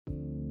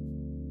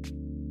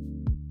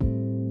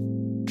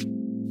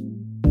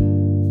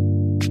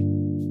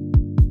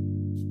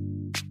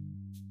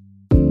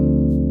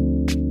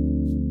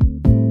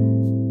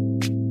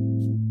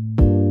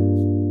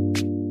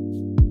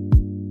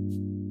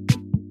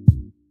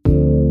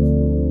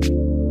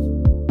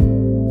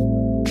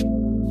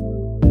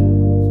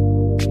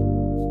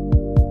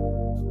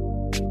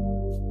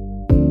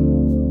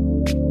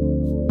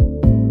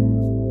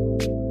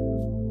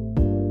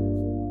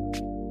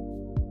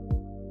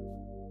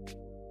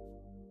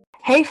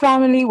Hey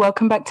family,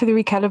 welcome back to the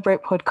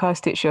Recalibrate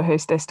podcast. It's your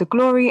host Esther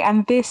Glory,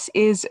 and this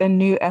is a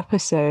new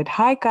episode.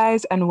 Hi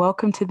guys, and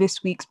welcome to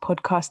this week's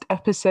podcast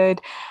episode.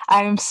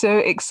 I am so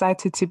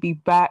excited to be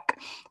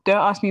back. Don't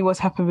ask me what's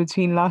happened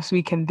between last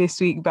week and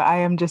this week, but I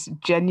am just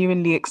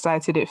genuinely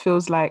excited. It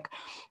feels like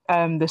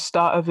the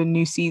start of a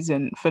new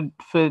season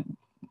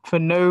for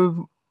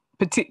no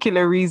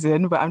particular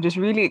reason, but I'm just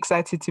really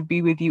excited to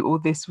be with you all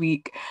this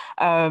week.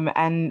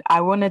 And I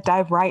want to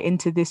dive right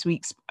into this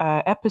week's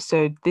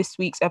episode. This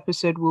week's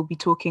episode will be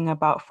talking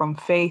about from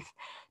faith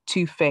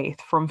to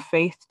faith,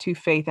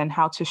 and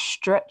how to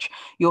stretch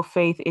your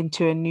faith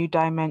into a new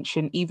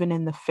dimension, even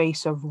in the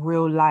face of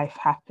real life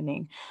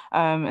happening.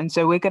 And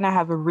so we're going to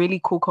have a really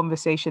cool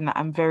conversation that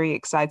I'm very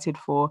excited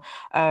for.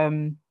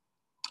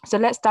 So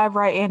let's dive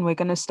right in. We're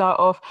going to start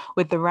off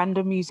with the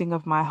random musing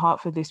of my heart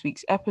for this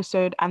week's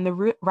episode. And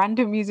the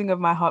random musing of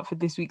my heart for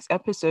this week's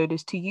episode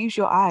is to use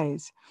your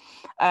eyes.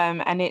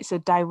 And it's a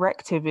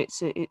directive,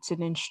 it's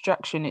an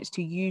instruction, it's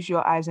to use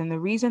your eyes. And the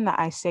reason that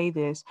I say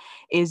this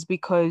is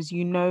because,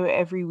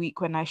 every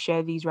week when I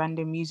share these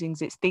random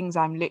musings, it's things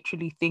I'm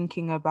literally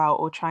thinking about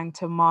or trying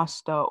to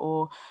master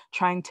or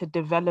trying to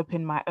develop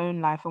in my own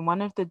life. And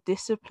one of the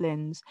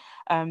disciplines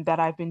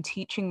that I've been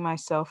teaching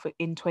myself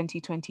in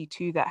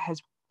 2022 that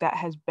has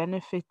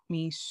benefited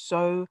me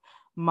so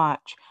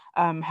much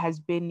has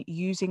been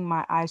using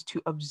my eyes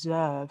to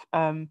observe.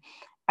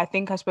 I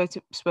think I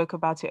spoke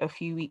about it a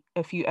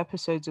few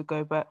episodes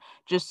ago, but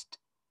just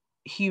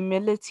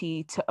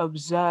humility to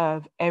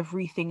observe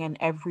everything and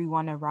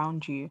everyone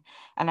around you.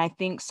 And I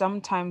think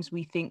sometimes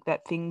we think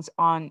that things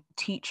aren't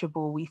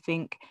teachable. We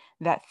think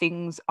that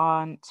things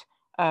aren't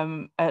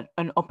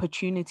an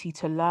opportunity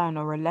to learn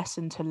or a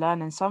lesson to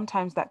learn. And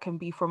sometimes that can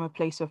be from a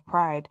place of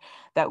pride,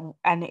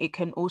 and it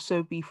can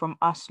also be from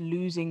us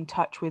losing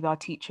touch with our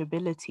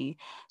teachability.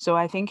 So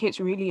I think it's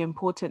really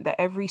important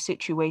that every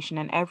situation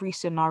and every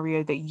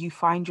scenario that you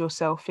find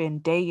yourself in,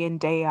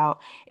 day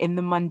out, in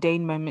the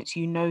mundane moments,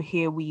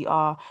 here we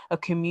are a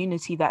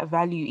community that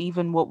value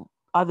even what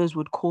others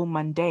would call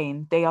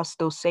mundane. They are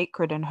still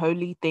sacred and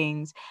holy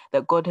things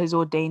that God has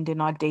ordained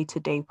in our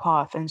day-to-day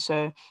path. And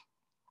so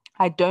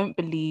I don't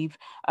believe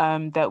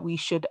that we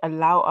should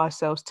allow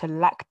ourselves to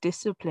lack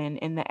discipline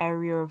in the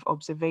area of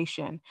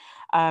observation.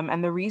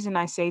 And the reason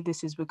I say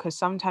this is because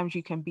sometimes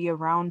you can be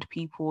around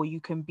people, you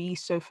can be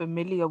so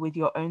familiar with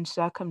your own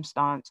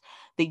circumstance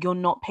that you're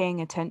not paying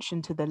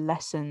attention to the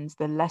lessons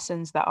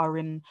that are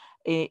in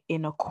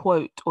a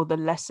quote, or the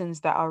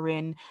lessons that are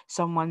in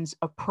someone's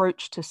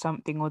approach to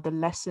something, or the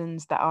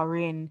lessons that are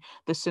in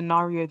the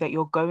scenario that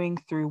you're going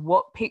through.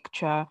 What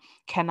picture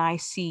can I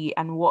see,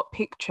 and what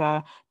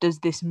picture does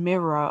this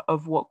mirror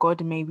of what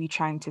God may be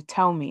trying to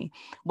tell me?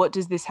 What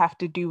does this have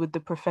to do with the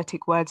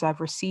prophetic words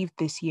I've received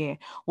this year?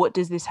 What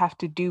does this have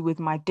to do with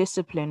my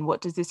discipline?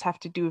 What does this have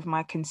to do with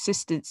my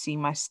consistency,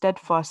 my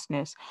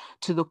steadfastness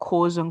to the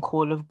cause and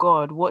call of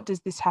God? What does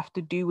this have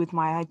to do with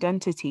my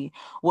identity?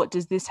 What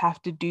does this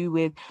have to do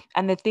with?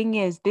 And the thing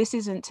is, this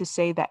isn't to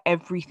say that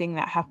everything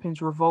that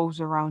happens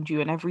revolves around you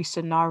and every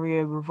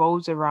scenario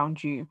revolves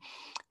around you.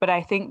 But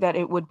I think that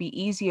it would be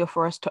easier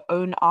for us to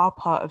own our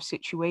part of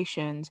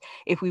situations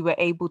if we were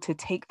able to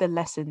take the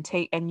lesson,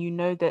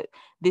 and that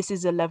this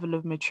is a level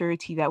of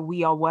maturity that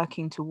we are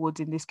working towards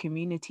in this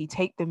community,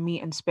 take the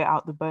meat and spit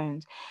out the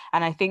bones.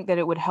 And I think that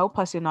it would help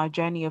us in our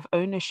journey of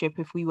ownership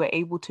if we were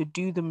able to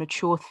do the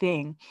mature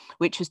thing,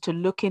 which is to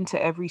look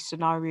into every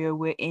scenario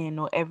we're in,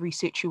 or every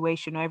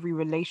situation, or every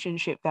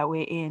relationship that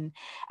we're in,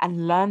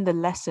 and learn the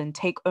lesson,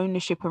 take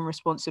ownership and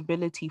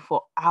responsibility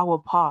for our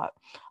part,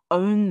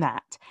 own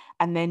that,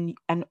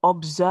 and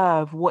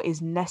observe what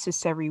is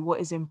necessary, what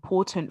is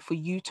important for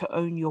you to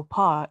own your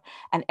part.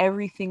 And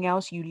everything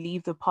else, you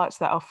leave the parts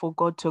that are for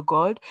God to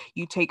God.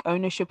 You take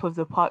ownership of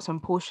the parts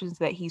and portions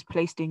that He's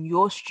placed in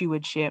your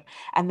stewardship,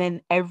 and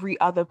then every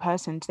other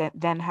person that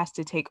then has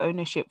to take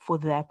ownership for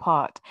their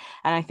part.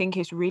 And I think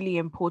it's really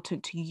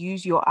important to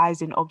use your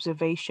eyes in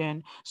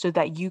observation so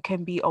that you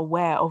can be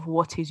aware of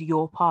what is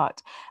your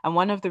part. And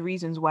one of the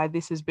reasons why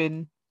this has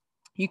been,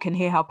 you can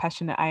hear how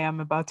passionate I am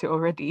about it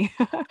already.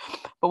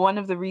 But one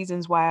of the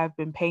reasons why I've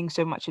been paying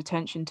so much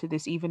attention to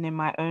this, even in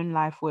my own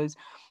life, was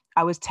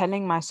I was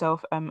telling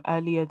myself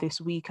earlier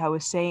this week, I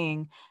was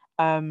saying,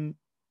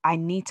 I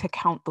need to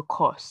count the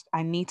cost.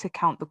 I need to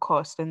count the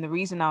cost. And the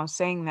reason I was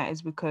saying that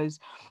is because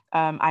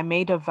I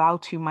made a vow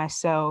to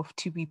myself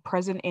to be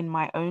present in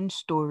my own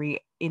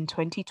story in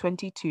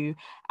 2022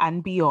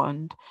 and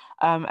beyond,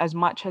 as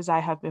much as I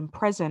have been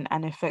present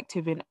and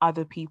effective in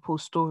other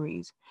people's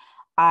stories.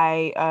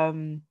 I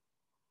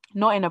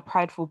not in a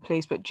prideful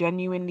place, but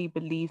genuinely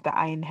believe that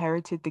I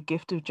inherited the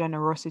gift of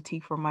generosity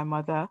from my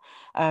mother.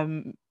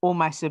 All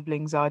my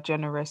siblings are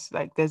generous.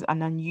 Like, there's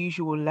an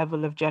unusual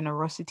level of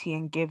generosity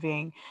and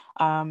giving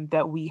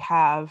that we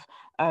have,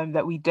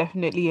 that we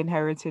definitely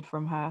inherited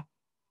from her.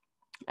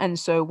 And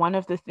so one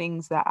of the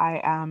things that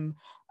I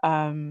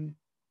am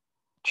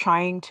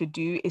trying to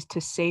do is to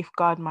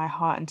safeguard my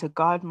heart and to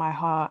guard my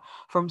heart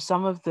from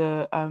some of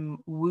the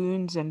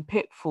wounds and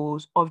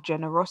pitfalls of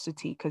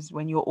generosity. Because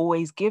when you're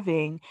always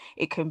giving,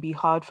 it can be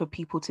hard for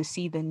people to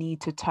see the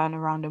need to turn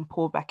around and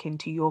pour back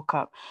into your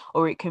cup,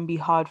 or it can be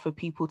hard for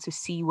people to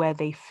see where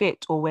they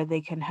fit or where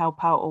they can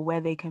help out or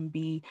where they can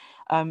be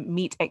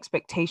meet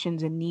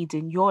expectations and needs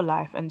in your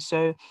life. And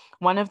so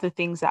one of the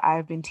things that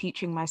I've been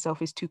teaching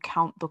myself is to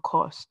count the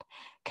cost.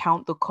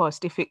 Count the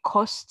cost. If it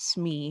costs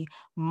me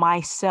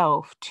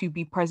myself to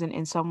be present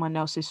in someone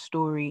else's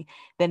story,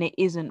 then it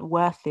isn't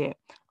worth it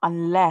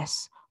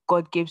unless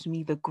God gives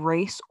me the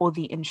grace or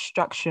the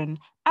instruction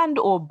and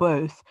or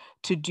both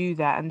to do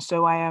that. And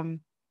so I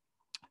am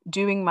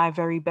doing my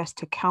very best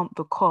to count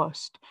the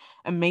cost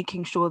and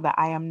making sure that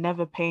I am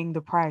never paying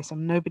the price.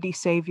 I'm nobody's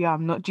savior.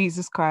 I'm not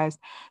Jesus Christ.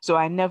 So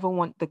I never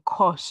want the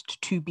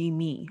cost to be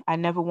me. I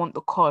never want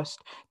the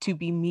cost to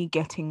be me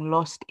getting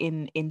lost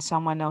in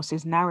someone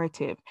else's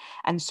narrative.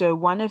 And so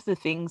one of the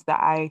things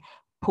that I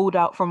pulled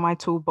out from my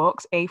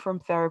toolbox, from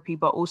therapy,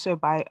 but also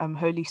by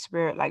Holy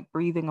Spirit, like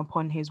breathing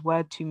upon his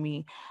word to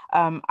me,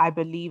 I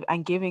believe,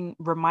 and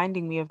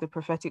reminding me of the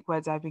prophetic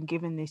words I've been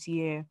given this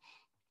year,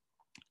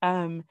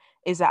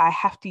 is that I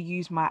have to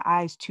use my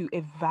eyes to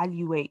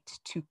evaluate,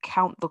 to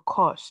count the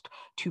cost,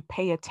 to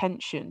pay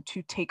attention,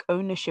 to take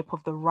ownership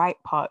of the right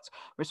parts,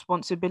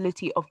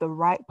 responsibility of the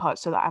right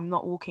parts, so that I'm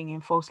not walking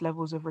in false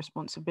levels of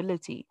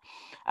responsibility.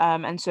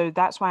 And so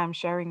that's why I'm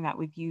sharing that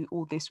with you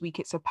all this week.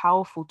 It's a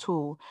powerful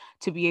tool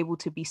to be able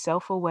to be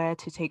self-aware,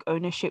 to take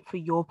ownership for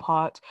your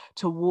part,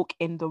 to walk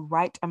in the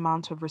right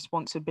amount of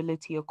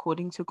responsibility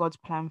according to God's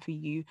plan for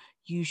you.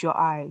 Use your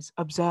eyes,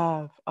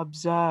 observe,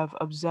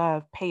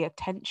 pay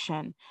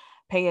attention.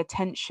 Pay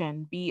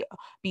attention, be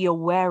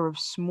aware of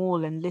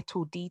small and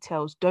little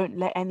details. Don't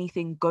let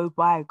anything go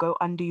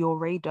under your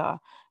radar.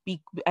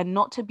 And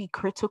not to be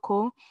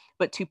critical,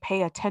 but to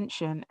pay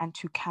attention and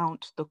to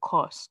count the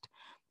cost.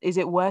 Is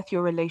it worth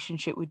your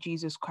relationship with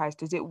Jesus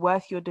Christ? Is it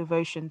worth your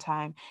devotion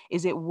time?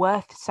 Is it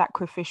worth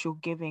sacrificial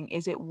giving?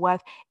 Is it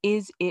worth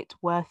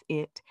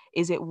it?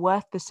 Is it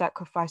worth the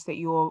sacrifice that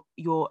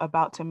you're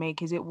about to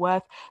make? Is it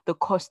worth the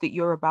cost that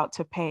you're about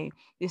to pay?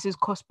 This is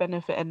cost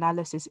benefit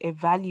analysis.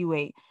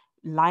 Evaluate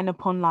line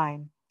upon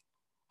line.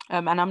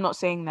 And I'm not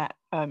saying that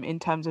in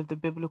terms of the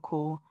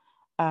biblical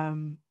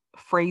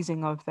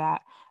phrasing of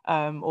that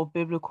or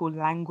biblical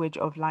language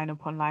of line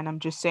upon line. I'm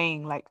just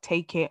saying, like,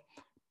 take it,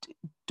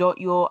 dot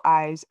your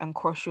I's and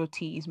cross your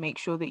T's. Make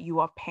sure that you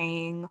are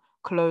paying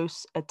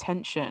close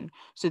attention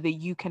so that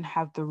you can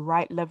have the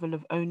right level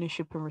of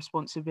ownership and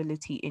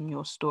responsibility in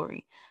your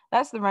story.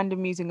 That's the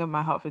random musing of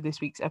my heart for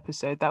this week's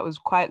episode. That was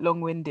quite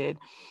long-winded.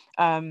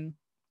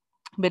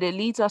 But it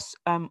leads us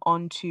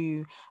on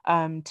to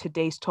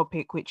today's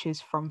topic, which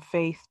is from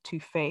faith to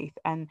faith.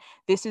 And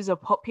this is a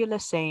popular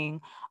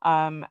saying.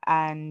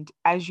 And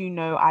as you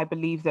know, I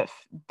believe that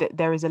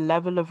there is a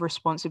level of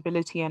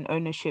responsibility and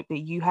ownership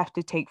that you have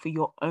to take for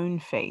your own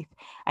faith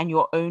and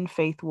your own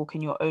faith walk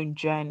and your own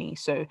journey.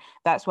 So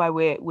that's why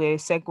we're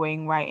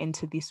segueing right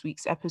into this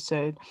week's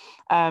episode.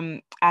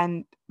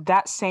 And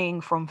that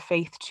saying, from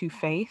faith to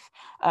faith,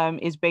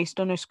 is based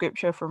on a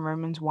scripture from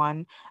Romans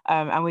 1.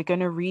 And we're going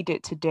to read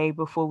it today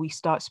before we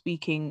start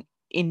speaking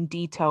in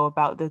detail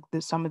about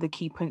some of the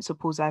key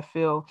principles I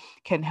feel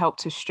can help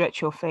to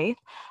stretch your faith.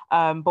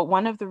 But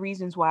one of the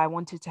reasons why I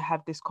wanted to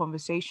have this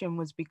conversation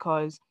was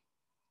because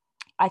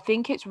I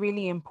think it's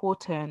really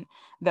important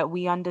that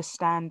we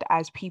understand,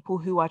 as people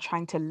who are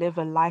trying to live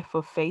a life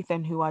of faith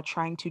and who are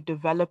trying to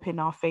develop in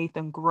our faith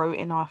and grow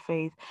in our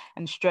faith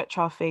and stretch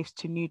our faith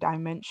to new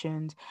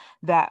dimensions,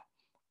 that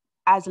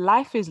as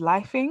life is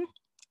lifing,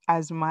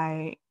 as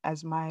my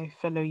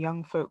fellow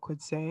young folk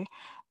would say,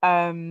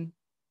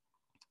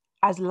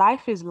 as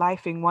life is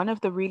lifing, one of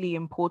the really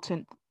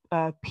important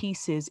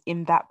pieces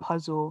in that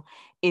puzzle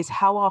is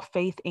how our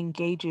faith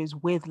engages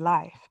with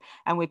life.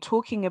 And we're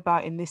talking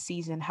about, in this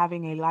season,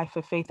 having a life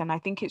of faith. And I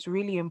think it's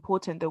really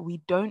important that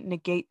we don't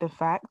negate the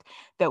fact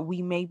that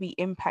we may be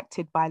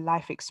impacted by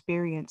life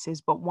experiences.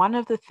 But one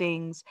of the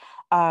things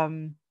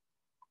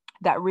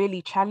that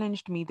really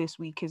challenged me this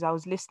week is I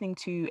was listening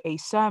to a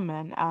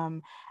sermon,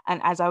 and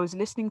as I was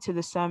listening to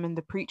the sermon,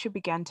 the preacher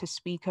began to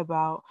speak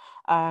about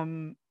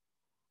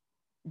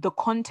the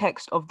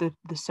context of the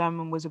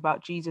sermon was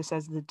about Jesus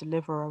as the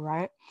deliverer,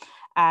 right?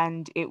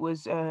 And it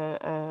was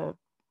a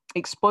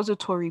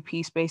expository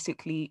piece,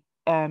 basically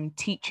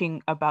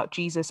teaching about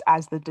Jesus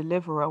as the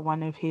deliverer,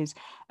 one of his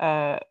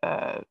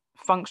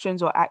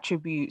functions or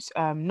attributes,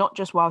 not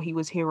just while he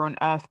was here on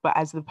earth, but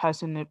as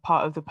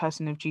part of the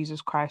person of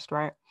Jesus Christ,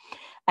 right?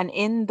 And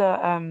in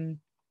the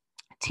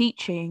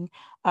teaching,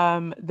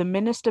 the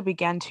minister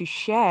began to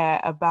share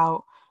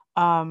about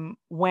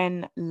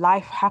when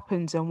life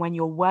happens and when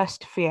your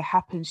worst fear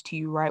happens to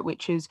you, right?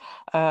 Which is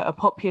a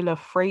popular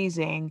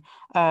phrasing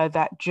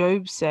that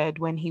Job said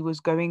when he was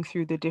going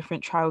through the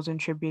different trials and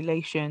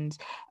tribulations.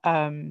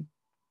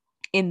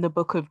 in the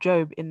book of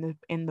Job in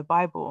the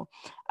Bible.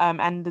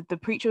 And the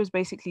preacher was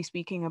basically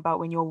speaking about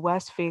when your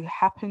worst fear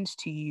happens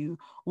to you,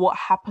 what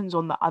happens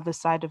on the other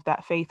side of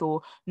that faith,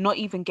 or not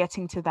even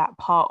getting to that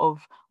part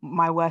of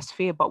my worst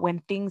fear, but when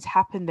things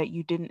happen that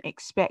you didn't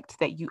expect,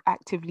 that you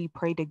actively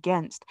prayed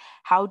against,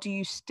 how do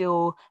you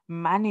still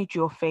manage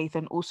your faith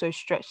and also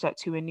stretch that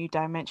to a new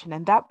dimension?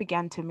 And that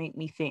began to make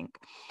me think,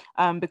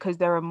 because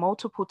there are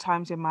multiple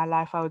times in my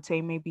life, I would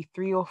say maybe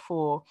 3 or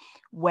 4,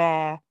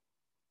 where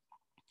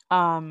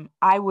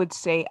I would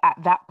say at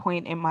that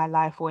point in my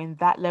life or in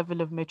that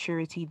level of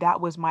maturity, that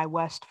was my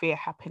worst fear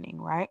happening,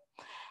 right?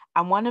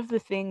 And one of the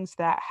things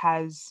that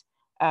has,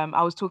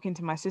 I was talking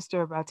to my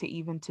sister about it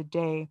even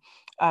today.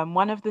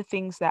 One of the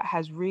things that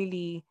has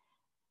really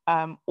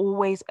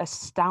always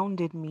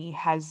astounded me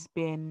has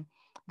been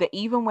that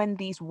even when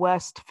these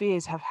worst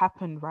fears have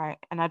happened, right?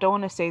 And I don't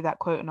want to say that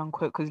quote and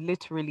unquote, because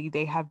literally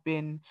they have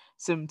been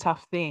some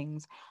tough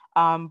things.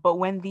 But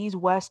when these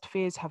worst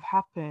fears have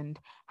happened,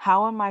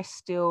 how am I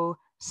still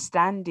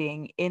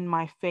standing in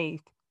my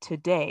faith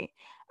today?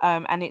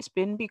 And it's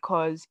been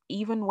because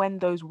even when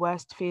those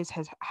worst fears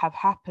have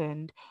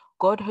happened,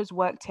 God has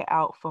worked it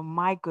out for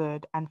my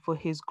good and for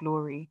his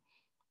glory.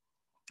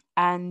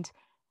 And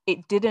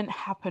it didn't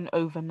happen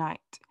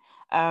overnight.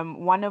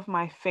 One of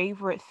my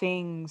favorite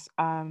things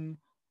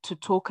to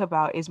talk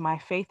about is my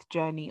faith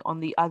journey on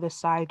the other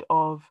side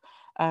of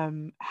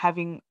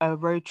having a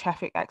road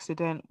traffic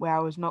accident where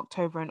I was knocked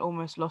over and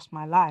almost lost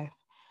my life.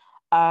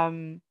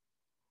 Um,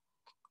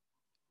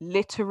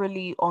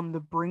 Literally on the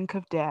brink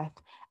of death,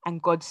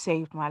 and God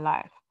saved my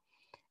life.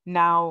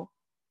 Now,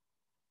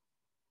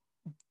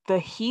 the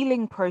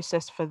healing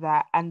process for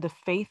that and the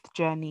faith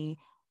journey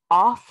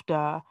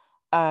after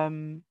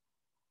um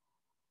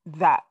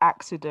that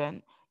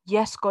accident,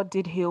 yes, God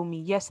did heal me.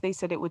 Yes, they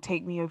said it would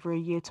take me over a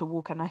year to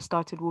walk, and I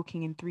started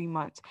walking in 3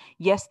 months.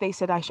 Yes, they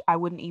said I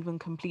wouldn't even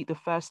complete the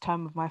first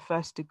term of my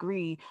first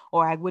degree,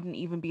 or I wouldn't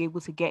even be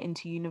able to get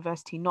into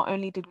university. Not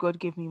only did God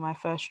give me my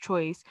first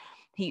choice,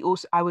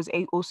 I was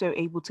also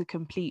able to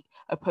complete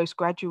a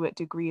postgraduate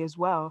degree as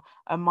well,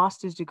 a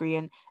master's degree.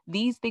 And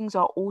these things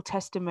are all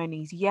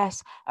testimonies.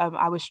 Yes,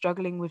 I was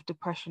struggling with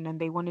depression, and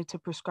they wanted to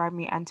prescribe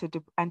me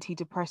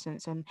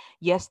antidepressants, and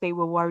yes, they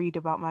were worried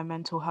about my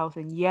mental health.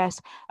 And yes,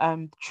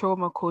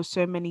 trauma caused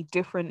so many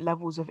different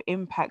levels of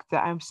impact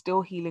that I'm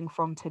still healing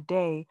from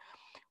today.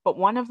 But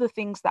one of the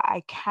things that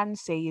I can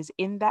say is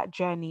in that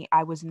journey,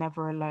 I was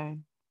never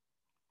alone.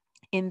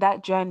 In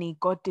that journey,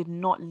 God did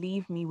not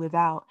leave me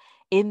without.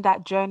 In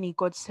that journey,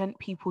 God sent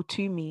people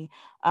to me.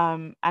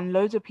 And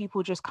loads of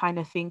people just kind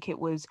of think it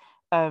was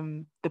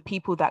the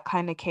people that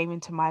kind of came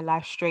into my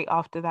life straight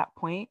after that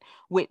point,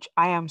 which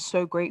I am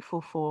so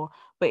grateful for.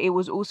 But it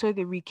was also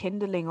the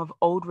rekindling of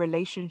old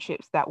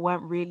relationships that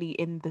weren't really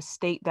in the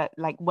state that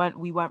like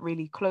we weren't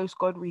really close.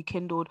 God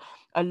rekindled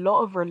a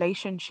lot of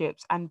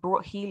relationships and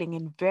brought healing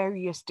in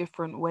various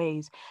different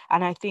ways.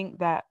 And I think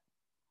that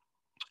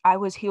I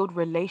was healed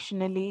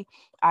relationally.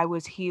 I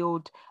was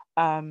healed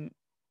um,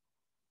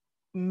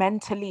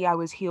 mentally. I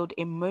was healed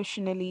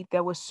emotionally.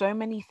 There were so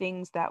many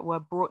things that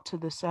were brought to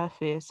the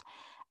surface,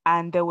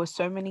 and there were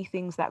so many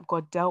things that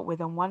God dealt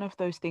with, and one of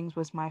those things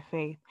was my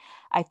faith.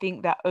 I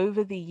think that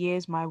over the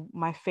years, my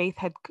faith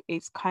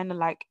it's kind of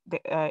like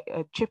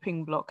a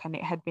chipping block, and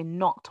it had been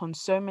knocked on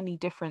so many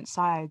different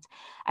sides.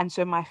 And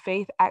so my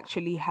faith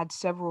actually had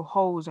several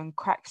holes and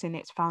cracks in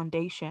its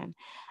foundation.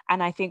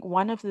 And I think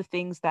one of the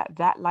things that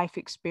that life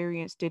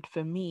experience did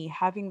for me,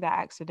 having that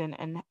accident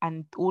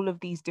and all of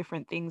these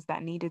different things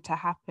that needed to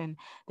happen,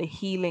 the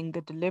healing,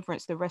 the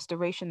deliverance, the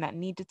restoration that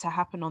needed to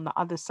happen on the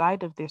other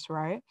side of this,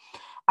 right?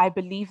 I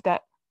believe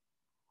that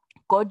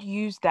God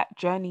used that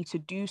journey to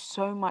do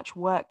so much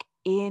work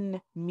in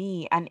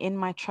me and in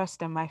my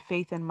trust and my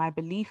faith and my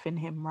belief in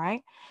him,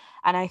 right?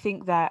 And I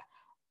think that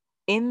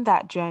in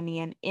that journey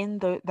and in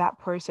that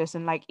process,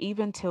 and like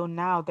even till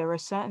now, there are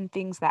certain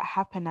things that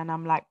happen and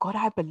I'm like, God,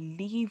 I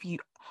believe you.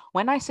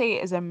 When I say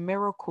it is a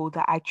miracle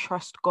that I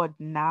trust God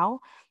now,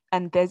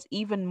 and there's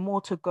even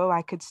more to go,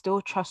 I could still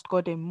trust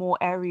God in more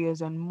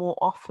areas and more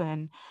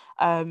often.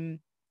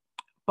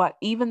 But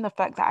even the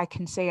fact that I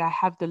can say I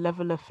have the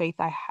level of faith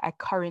I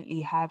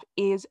currently have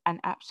is an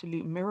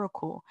absolute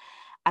miracle.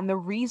 And the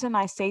reason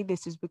I say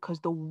this is because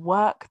the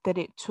work that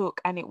it took,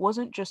 and it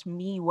wasn't just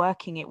me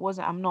working,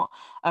 I'm not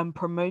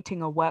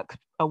promoting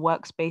a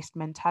works-based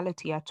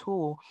mentality at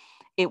all.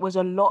 It was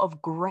a lot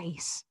of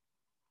grace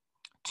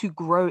to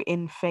grow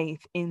in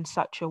faith in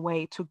such a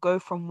way, to go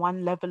from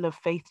one level of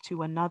faith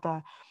to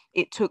another.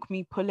 It took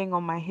me pulling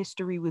on my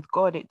history with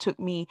God. It took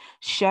me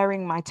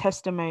sharing my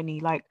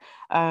testimony. Like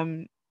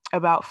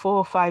about 4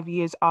 or 5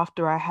 years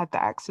after I had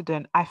the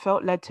accident, I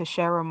felt led to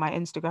share on my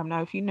Instagram.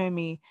 Now, if you know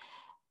me,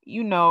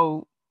 you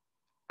know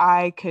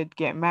I could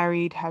get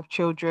married, have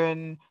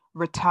children,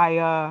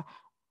 retire,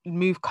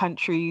 move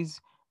countries,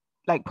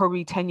 like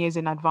probably 10 years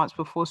in advance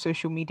before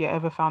social media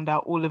ever found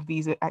out all of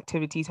these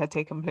activities had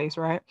taken place,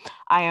 right?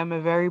 I am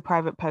a very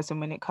private person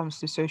when it comes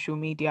to social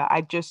media.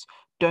 I just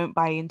don't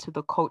buy into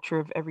the culture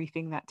of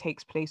everything that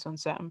takes place on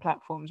certain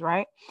platforms,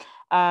 right?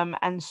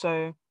 And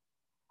so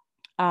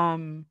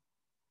um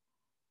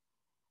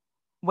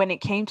when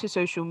it came to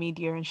social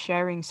media and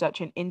sharing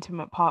such an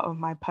intimate part of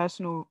my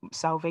personal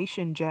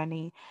salvation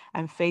journey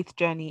and faith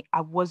journey,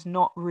 I was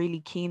not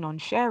really keen on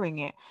sharing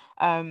it.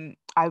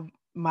 I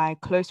My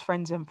close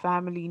friends and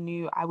family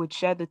knew I would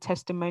share the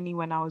testimony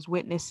when I was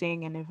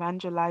witnessing and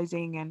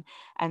evangelizing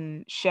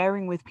and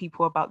sharing with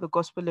people about the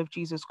gospel of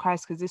Jesus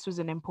Christ, because this was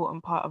an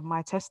important part of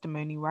my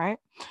testimony, right?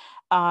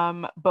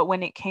 But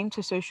when it came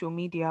to social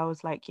media, I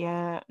was like,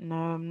 yeah, no,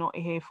 I'm not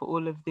here for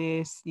all of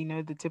this,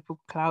 the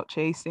typical clout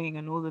chasing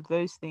and all of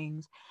those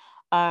things.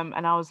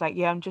 And I was like,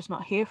 yeah, I'm just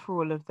not here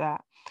for all of that.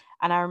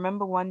 And I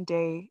remember one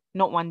day,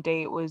 not one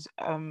day, it was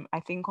I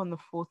think on the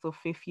 4th or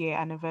 5th year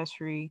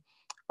anniversary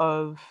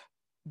of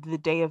the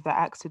day of the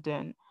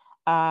accident.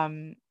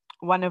 um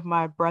One of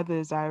my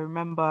brothers, I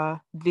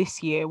remember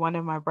this year, one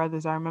of my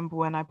brothers, I remember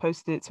when I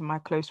posted it to my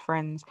close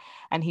friends,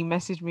 and he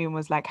messaged me and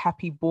was like,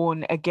 happy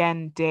born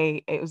again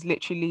day. It was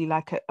literally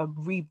like a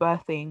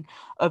rebirthing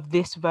of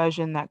this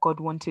version that God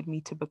wanted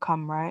me to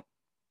become, right?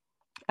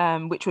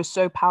 Which was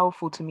so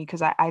powerful to me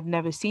because I'd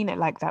never seen it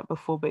like that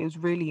before, but it was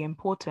really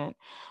important.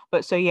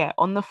 But so, yeah,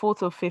 on the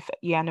 4th or 5th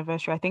year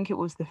anniversary, I think it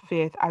was the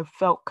 5th, I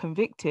felt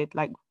convicted,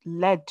 like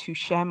led to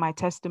share my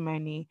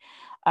testimony.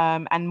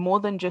 And more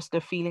than just a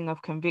feeling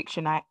of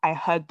conviction, I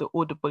heard the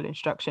audible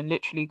instruction.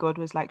 Literally, God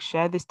was like,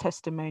 share this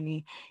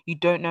testimony. You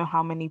don't know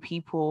how many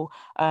people,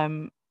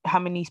 how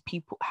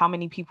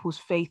many people's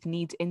faith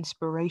needs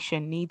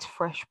inspiration, needs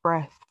fresh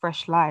breath,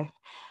 fresh life.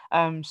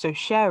 So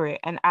share it.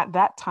 And at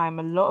that time,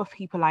 a lot of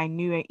people I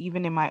knew,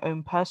 even in my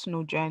own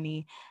personal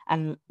journey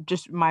and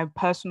just my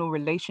personal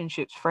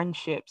relationships,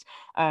 friendships,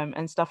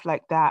 and stuff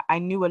like that, I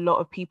knew a lot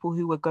of people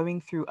who were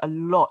going through a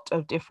lot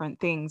of different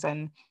things,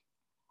 and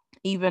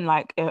even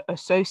like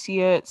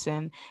associates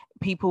and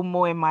people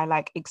more in my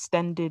like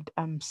extended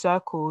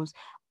circles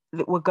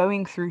that were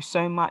going through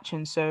so much.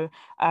 And so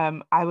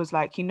I was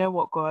like, you know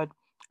what, God,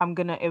 I'm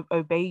gonna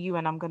obey you,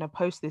 and I'm gonna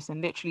post this.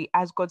 And literally,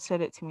 as God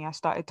said it to me, I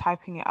started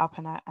typing it up,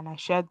 and I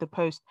shared the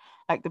post.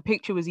 Like, the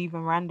picture was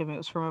even random. It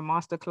was from a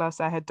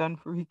masterclass I had done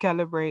for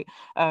Recalibrate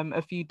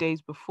a few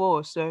days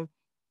before. So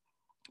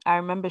I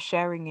remember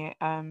sharing it.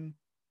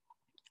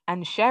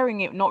 And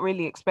sharing it, not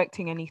really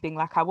expecting anything.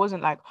 Like, I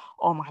wasn't like,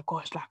 oh my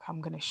gosh, like, I'm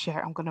gonna share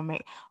it, I'm gonna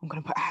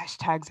put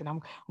hashtags, and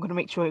I'm gonna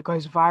make sure it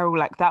goes viral.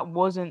 Like, that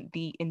wasn't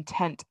the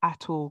intent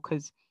at all.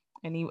 Because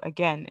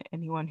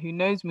anyone who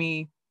knows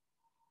me,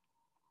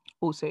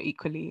 also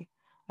equally,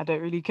 I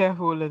don't really care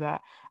for all of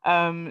that.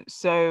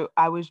 So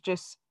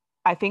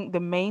I think the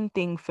main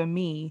thing for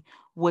me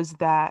was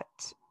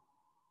that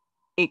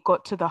it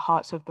got to the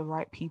hearts of the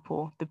right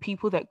people, the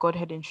people that God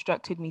had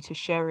instructed me to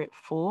share it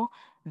for.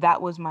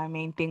 That was my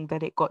main thing,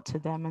 that it got to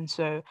them. And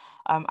so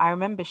I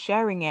remember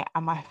sharing it,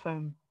 and my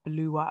phone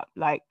blew up,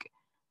 like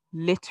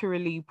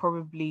literally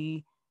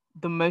probably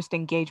the most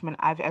engagement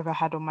I've ever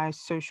had on my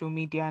social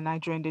media. And I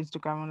joined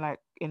Instagram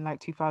in like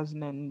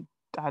 2000 and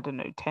I don't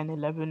know, 10,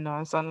 11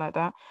 or something like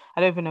that.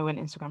 I don't even know when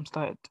Instagram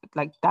started,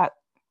 like that.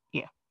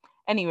 Yeah.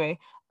 Anyway,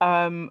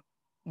 um,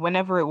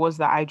 whenever it was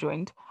that I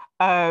joined,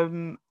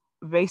 um,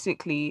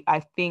 basically, I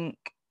think,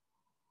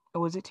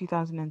 or was it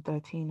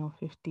 2013 or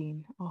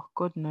 15? Oh,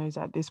 God knows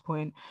at this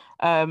point.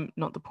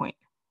 Not the point.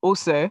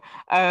 Also,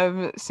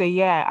 so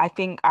yeah, I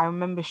think I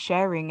remember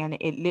sharing, and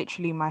it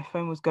literally, my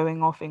phone was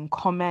going off in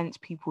comments,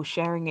 people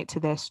sharing it to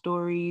their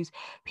stories,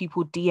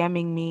 people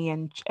DMing me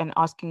and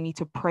asking me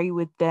to pray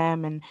with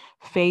them, and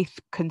faith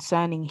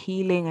concerning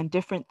healing and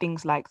different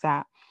things like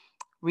that.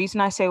 Reason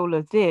I say all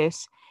of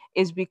this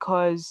is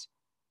because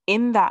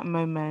in that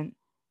moment,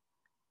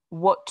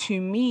 what to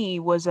me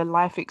was a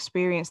life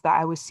experience that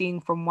I was seeing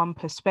from one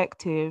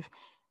perspective,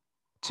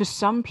 to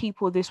some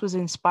people, this was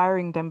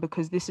inspiring them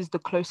because this is the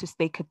closest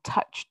they could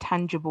touch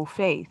tangible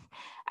faith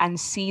and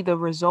see the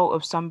result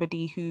of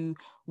somebody who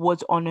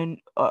was on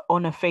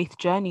a faith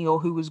journey, or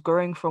who was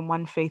growing from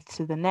one faith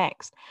to the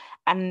next.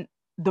 And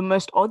the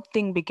most odd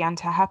thing began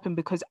to happen,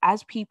 because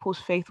as people's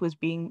faith was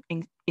being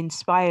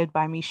inspired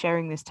by me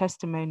sharing this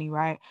testimony,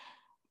 right,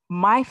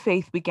 my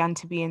faith began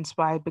to be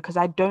inspired, because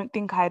I don't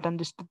think I had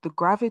understood the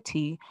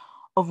gravity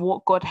of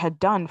what God had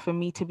done for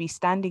me to be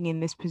standing in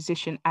this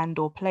position and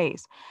or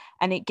place.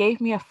 And it gave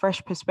me a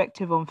fresh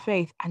perspective on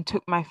faith and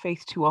took my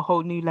faith to a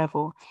whole new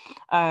level.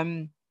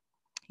 Um,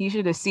 you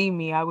should have seen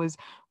me. I was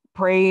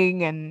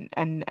praying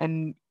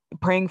and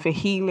praying for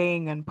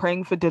healing and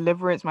praying for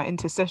deliverance. My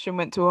intercession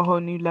went to a whole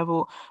new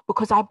level,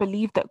 because I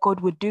believed that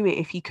God would do it.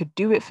 If he could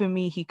do it for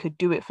me, he could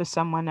do it for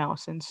someone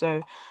else. And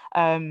so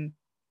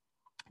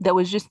there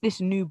was just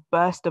this new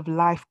burst of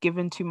life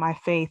given to my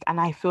faith.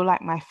 And I feel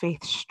like my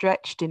faith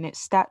stretched in its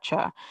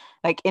stature,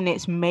 like in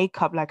its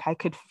makeup. Like, I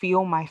could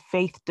feel my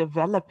faith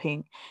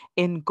developing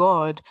in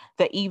God,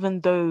 that even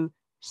though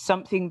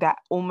something that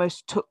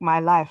almost took my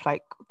life,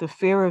 like the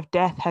fear of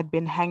death, had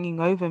been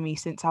hanging over me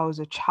since I was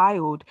a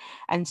child,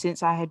 and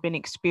since I had been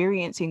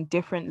experiencing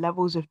different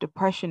levels of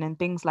depression and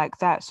things like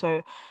that.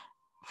 So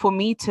for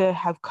me to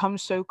have come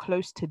so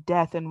close to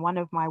death, and one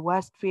of my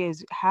worst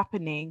fears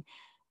happening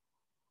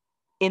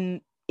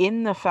in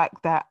in the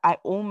fact that I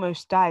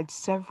almost died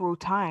several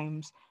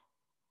times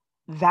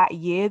that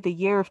year, the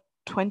year of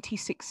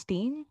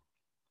 2016.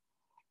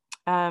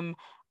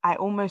 I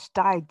almost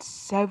died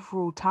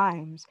several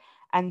times.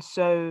 And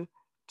so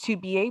to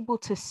be able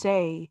to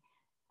say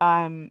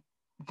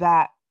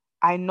that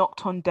I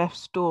knocked on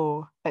death's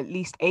door at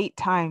least 8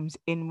 times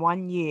in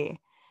 1 year,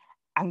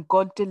 and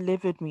God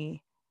delivered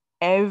me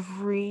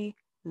every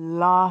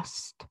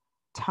last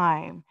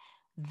time,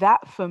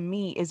 that for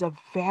me is a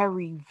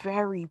very,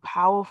 very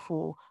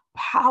powerful,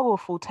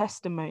 powerful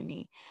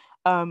testimony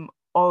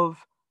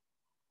of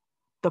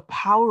the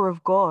power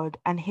of God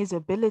and his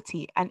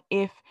ability. And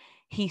if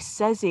he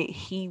says it,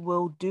 he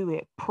will do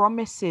it.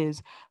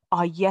 Promises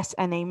are yes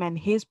and amen.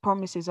 His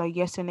promises are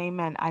yes and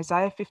amen.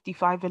 Isaiah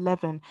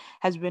 55:11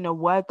 has been a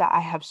word that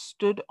I have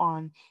stood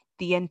on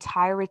the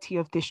entirety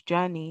of this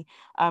journey,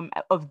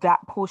 of that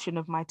portion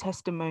of my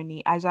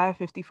testimony. Isaiah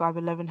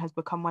 55:11 has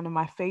become one of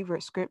my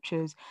favorite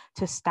scriptures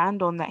to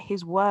stand on, that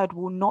his word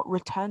will not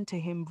return to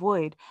him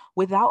void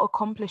without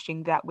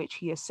accomplishing that which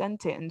he has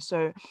sent it. And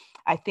so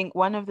I think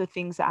one of the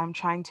things that I'm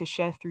trying to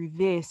share through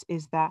this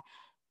is that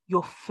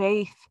your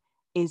faith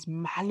is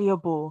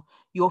malleable.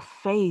 Your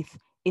faith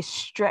is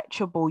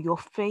stretchable. Your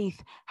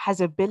faith has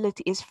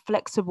ability, is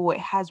flexible.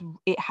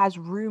 It has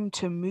room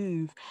to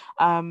move.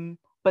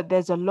 But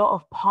there's a lot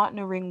of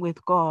partnering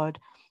with God,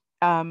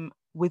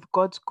 with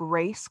God's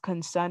grace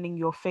concerning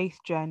your faith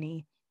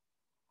journey,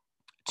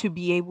 to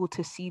be able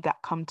to see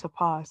that come to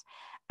pass.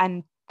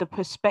 And the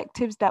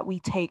perspectives that we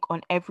take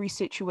on every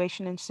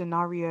situation and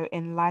scenario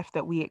in life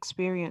that we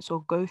experience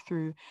or go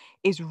through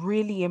is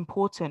really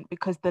important,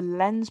 because the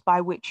lens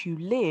by which you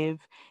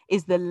live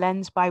is the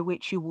lens by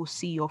which you will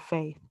see your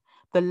faith.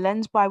 The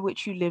lens by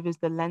which you live is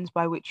the lens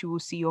by which you will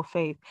see your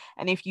faith.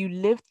 And if you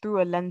live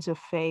through a lens of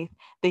faith,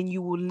 then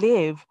you will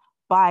live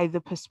by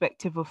the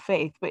perspective of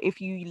faith. But if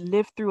you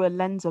live through a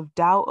lens of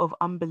doubt, of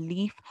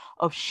unbelief,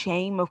 of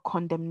shame, of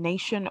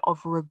condemnation,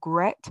 of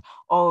regret,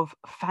 of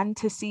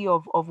fantasy,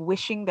 of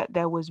wishing that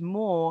there was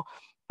more,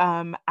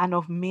 and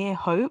of mere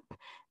hope,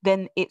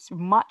 then it's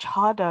much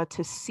harder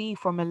to see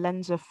from a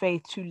lens of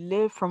faith, to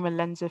live from a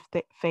lens of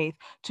faith,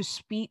 to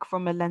speak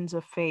from a lens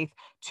of faith,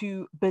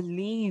 to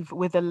believe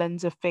with a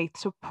lens of faith,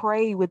 to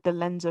pray with the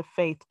lens of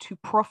faith, to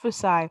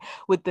prophesy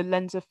with the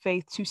lens of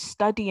faith, to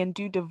study and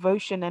do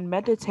devotion and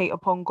meditate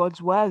upon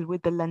God's word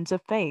with the lens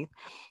of faith.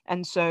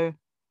 And so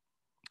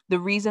the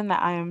reason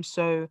that I am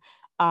so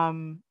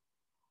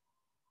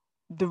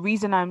the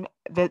reason I'm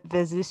that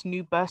there's this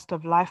new burst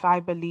of life, I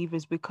believe,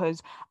 is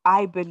because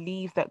I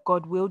believe that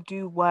God will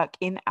do work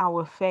in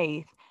our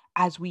faith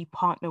as we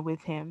partner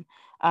with him.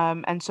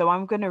 And so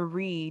I'm going to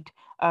read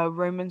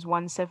Romans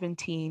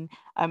 1:17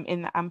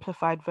 in the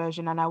Amplified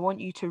Version, and I want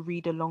you to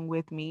read along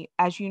with me.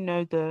 As you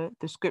know, the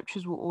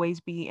scriptures will always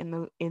be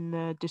in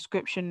the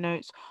description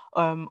notes,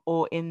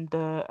 or in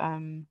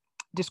the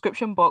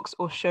description box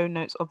or show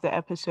notes of the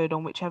episode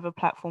on whichever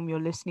platform you're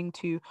listening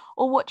to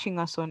or watching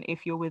us on,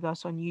 if you're with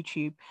us on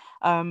YouTube.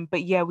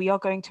 But yeah, we are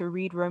going to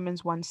read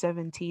Romans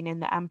 1:17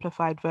 in the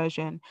Amplified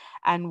Version.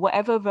 And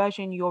whatever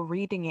version you're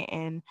reading it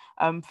in,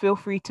 feel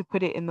free to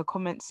put it in the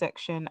comments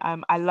section.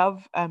 I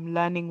love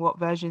learning what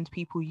versions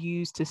people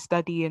use to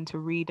study and to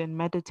read and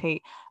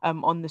meditate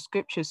on the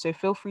scriptures. So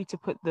feel free to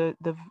put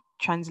the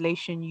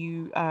translation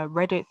you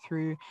read it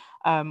through,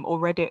 or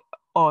read it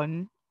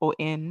on or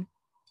in,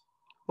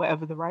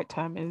 whatever the right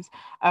term is,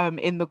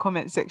 in the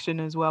comment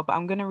section as well. But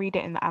I'm going to read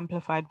it in the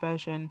Amplified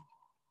Version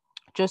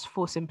just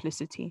for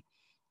simplicity.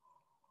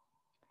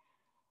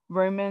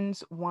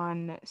 Romans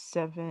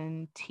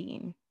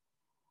 1:17.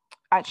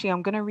 Actually,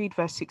 I'm going to read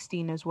verse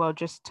 16 as well,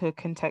 just to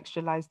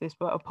contextualize this.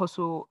 But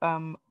Apostle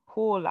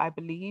Paul, I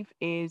believe,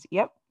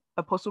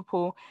 Apostle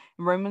Paul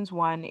in Romans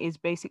 1 is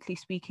basically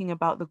speaking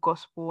about the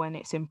gospel and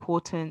its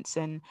importance,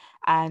 and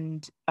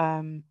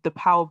the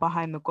power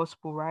behind the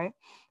gospel, right?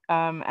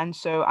 And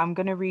so I'm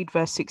going to read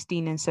verse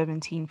 16 and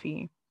 17 for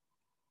you.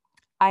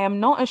 I am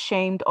not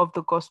ashamed of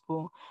the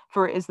gospel,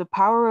 for it is the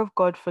power of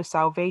God for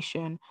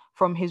salvation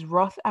from his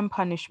wrath and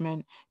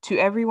punishment to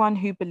everyone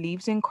who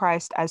believes in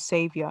Christ as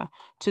Savior,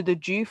 to the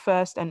Jew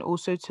first and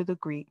also to the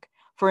Greek.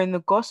 For in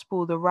the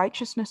gospel, the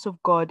righteousness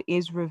of God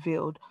is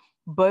revealed,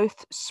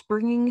 both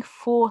springing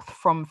forth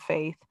from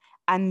faith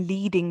and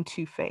leading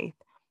to faith,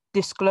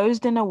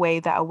 disclosed in a way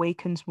that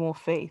awakens more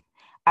faith.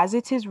 As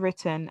it is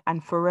written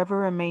and forever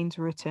remains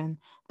written,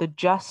 the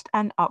just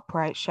and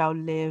upright shall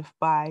live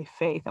by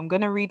faith. I'm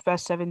going to read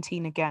verse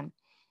 17 again.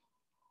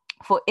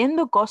 For in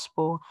the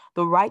gospel,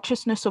 the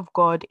righteousness of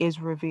God is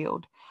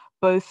revealed,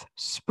 both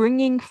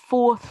springing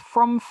forth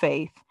from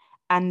faith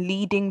and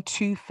leading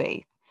to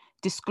faith,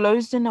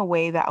 disclosed in a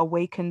way that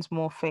awakens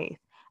more faith.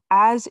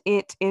 As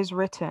it is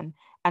written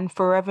and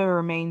forever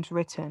remains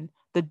written,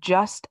 the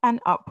just and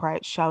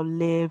upright shall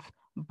live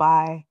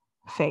by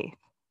faith.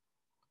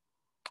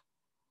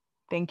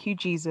 Thank you,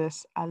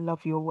 Jesus. I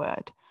love your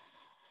word.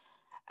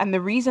 And the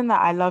reason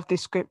that I love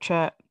this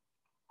scripture,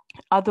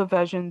 other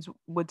versions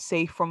would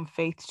say from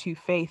faith to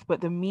faith, but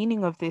the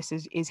meaning of this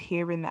is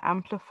here in the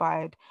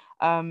Amplified.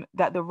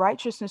 that the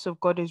righteousness of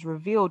God is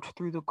revealed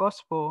through the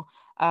gospel,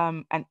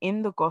 and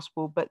in the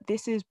gospel, but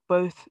this is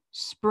both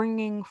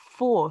springing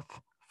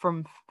forth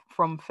from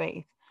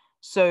faith.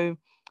 So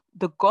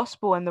the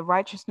gospel and the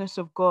righteousness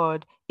of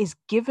God is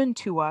given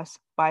to us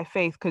by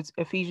faith, because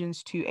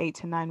Ephesians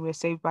 2:8-9, we're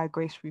saved by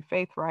grace through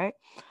faith, right?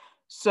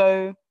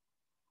 So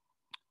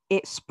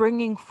it's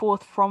springing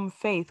forth from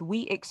faith.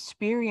 We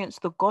experience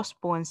the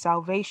gospel and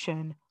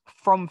salvation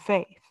from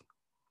faith.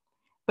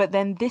 But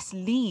then this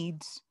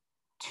leads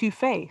to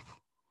faith.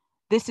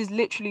 This is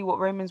literally what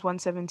Romans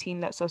 1:17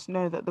 lets us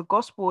know, that the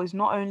gospel is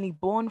not only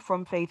born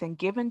from faith and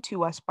given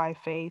to us by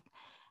faith,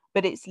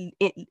 but it's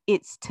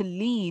to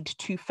lead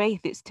to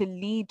faith. It's to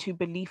lead to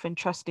belief and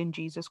trust in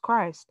Jesus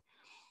Christ.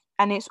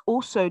 And it's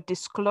also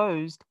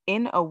disclosed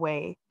in a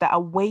way that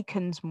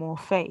awakens more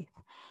faith.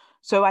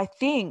 So I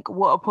think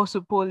what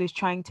Apostle Paul is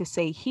trying to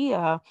say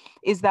here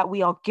is that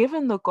we are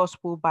given the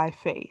gospel by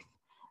faith.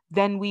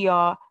 Then we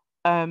are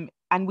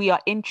and we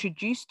are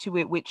introduced to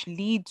it, which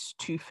leads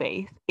to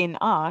faith in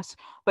us,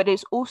 but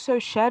it's also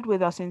shared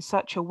with us in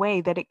such a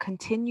way that it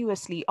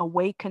continuously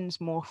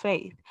awakens more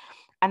faith.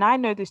 And I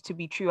know this to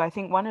be true. I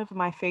think one of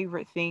my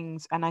favorite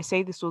things, and I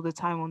say this all the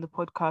time on the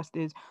podcast,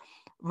 is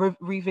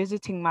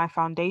revisiting my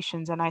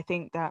foundations. And I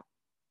think that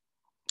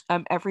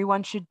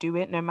everyone should do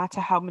it, no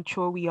matter how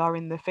mature we are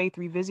in the faith.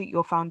 Revisit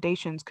your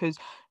foundations, because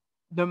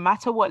no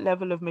matter what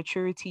level of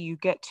maturity you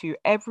get to,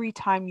 every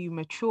time you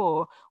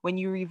mature, when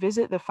you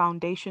revisit the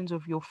foundations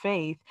of your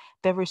faith,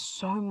 there is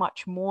so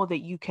much more that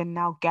you can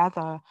now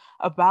gather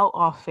about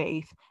our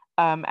faith,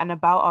 and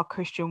about our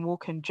Christian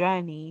walk and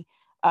journey,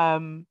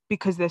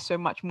 because there's so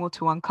much more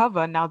to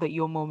uncover now that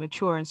you're more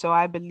mature. And so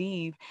I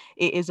believe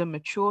it is a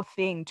mature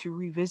thing to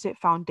revisit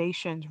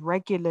foundations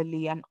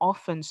regularly and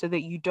often, so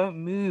that you don't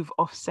move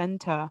off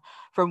center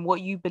from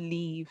what you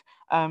believe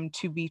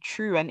to be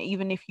true. And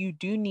even if you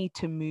do need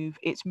to move,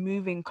 it's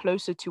moving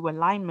closer to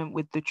alignment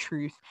with the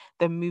truth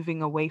than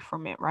moving away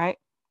from it, right?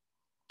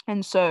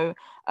 And so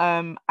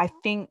I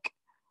think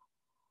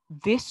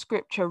this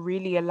scripture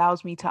really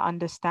allows me to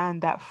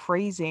understand that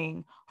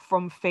phrasing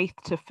from faith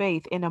to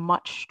faith in a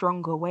much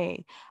stronger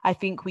way. I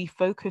think we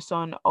focus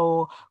on,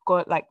 oh,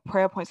 God, like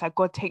prayer points like,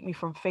 God, take me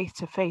from faith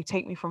to faith,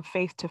 take me from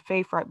faith to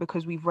faith, right?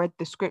 Because we've read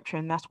the scripture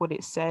and that's what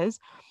it says.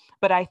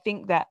 But I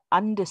think that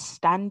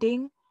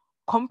understanding,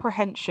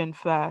 comprehension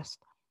first,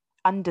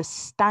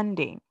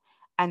 understanding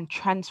and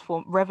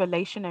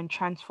revelation and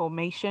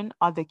transformation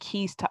are the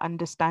keys to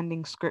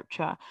understanding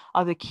scripture,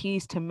 are the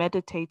keys to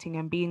meditating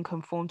and being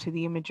conformed to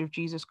the image of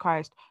Jesus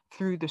Christ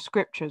through the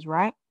scriptures,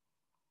 right?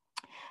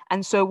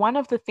 And so one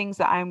of the things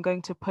that I'm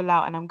going to pull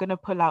out, and I'm going to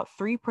pull out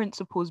 3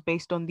 principles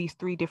based on these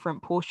 3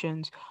 different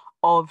portions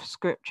of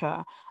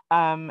scripture,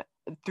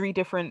 3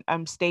 different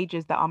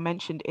stages that are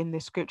mentioned in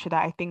this scripture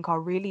that I think are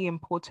really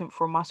important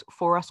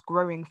for us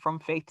growing from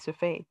faith to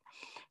faith.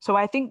 So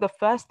I think the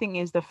first thing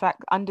is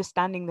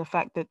understanding the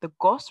fact that the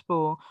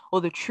gospel,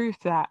 or the truth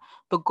that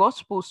the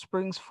gospel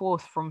springs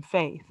forth from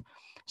faith.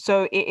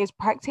 So it is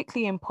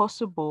practically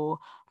impossible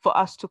for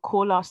us to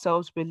call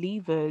ourselves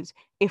believers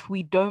if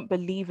we don't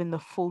believe in the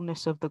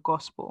fullness of the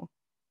gospel.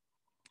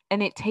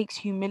 And it takes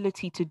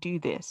humility to do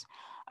this.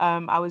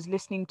 I was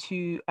listening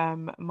to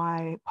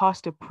my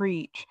pastor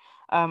preach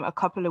a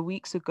couple of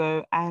weeks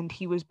ago, and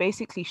he was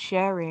basically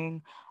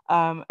sharing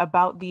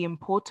about the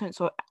importance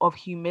of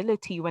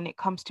humility when it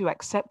comes to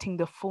accepting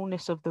the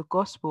fullness of the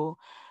gospel.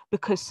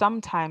 Because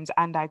sometimes,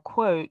 and I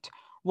quote,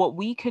 what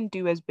we can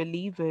do as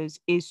believers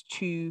is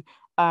to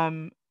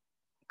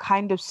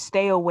kind of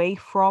stay away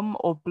from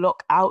or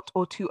block out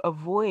or to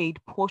avoid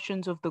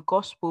portions of the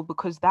gospel,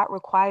 because that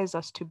requires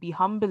us to be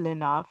humble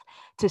enough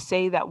to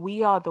say that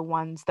we are the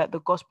ones that the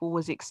gospel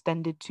was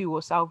extended to,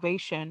 or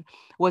salvation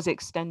was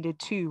extended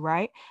to,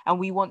 right? And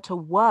we want to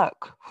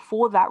work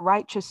for that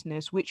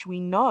righteousness, which we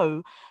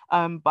know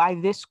by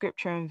this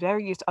scripture and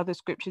various other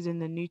scriptures in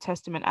the New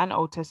Testament and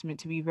Old Testament,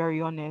 to be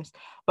very honest,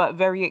 but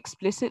very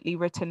explicitly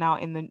written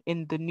out in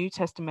the New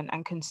Testament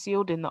and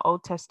concealed in the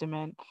Old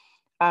Testament.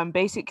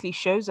 Basically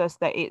shows us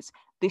that it's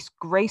this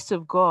grace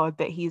of God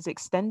that he has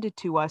extended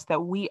to us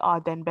that we are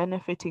then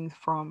benefiting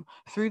from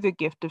through the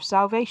gift of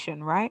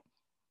salvation, right?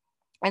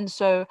 And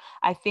so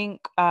I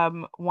think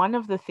one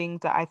of the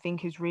things that I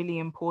think is really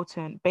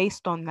important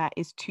based on that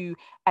is to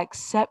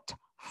accept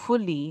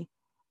fully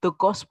the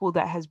gospel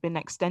that has been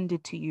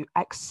extended to you.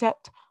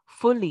 Accept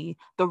fully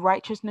the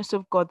righteousness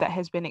of God that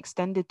has been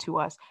extended to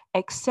us.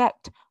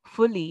 Accept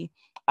fully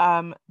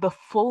the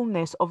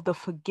fullness of the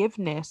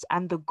forgiveness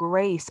and the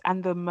grace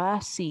and the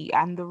mercy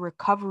and the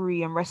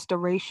recovery and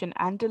restoration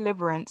and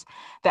deliverance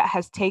that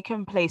has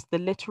taken place, the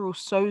literal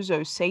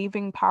sozo,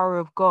 saving power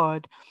of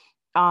God,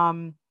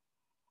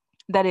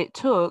 that it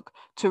took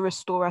to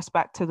restore us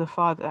back to the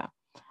Father.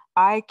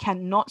 I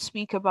cannot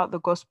speak about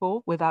the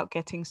gospel without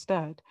getting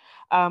stirred.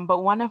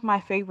 But one of my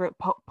favorite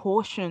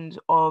portions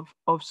of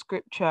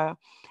scripture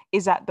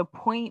is at the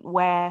point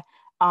where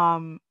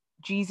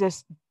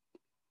Jesus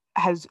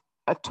has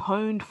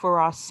atoned for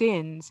our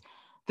sins.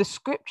 The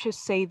scriptures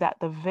say that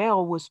the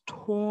veil was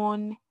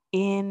torn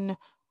in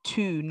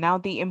 2. Now,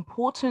 the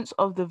importance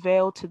of the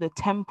veil to the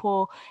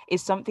temple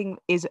is something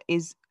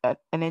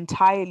an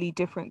entirely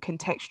different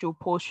contextual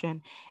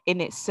portion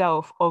in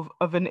itself of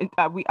an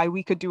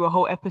we could do a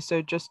whole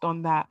episode just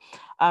on that.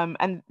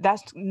 And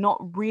that's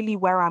not really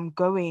where I'm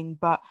going,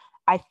 but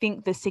I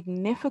think the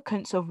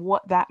significance of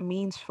what that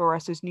means for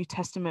us as New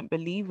Testament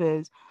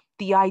believers,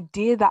 the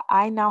idea that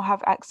I now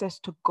have access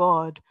to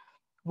God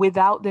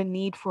without the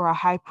need for a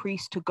high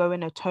priest to go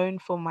and atone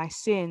for my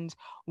sins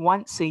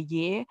once a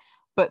year,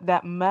 but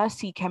that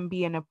mercy can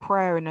be in a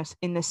prayer,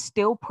 in a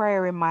still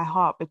prayer in my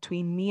heart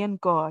between me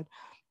and God.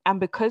 And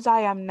because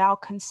I am now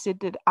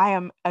considered, I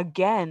am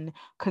again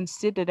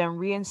considered and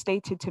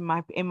reinstated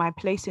to in my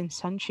place in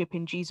sonship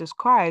in Jesus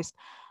Christ,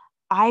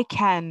 I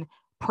can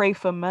pray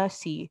for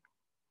mercy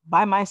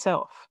by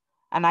myself.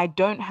 And I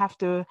don't have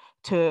to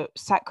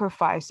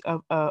sacrifice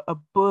a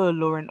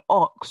bull or an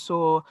ox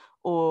or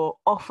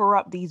offer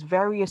up these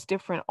various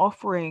different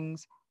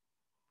offerings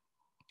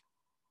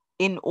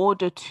in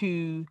order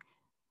to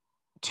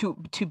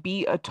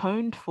be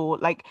atoned for.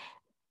 Like,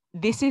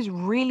 this is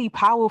really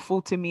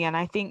powerful to me. And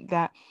I think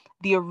that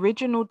the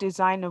original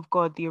design of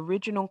God, the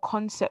original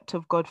concept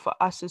of God for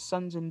us as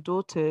sons and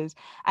daughters,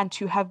 and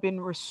to have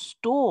been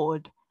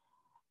restored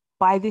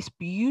by this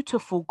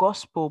beautiful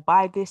gospel,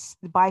 by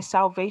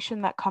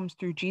salvation that comes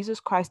through Jesus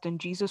Christ and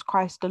Jesus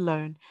Christ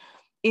alone,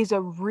 is a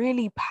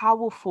really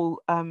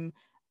powerful what's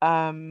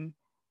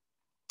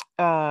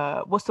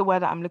the word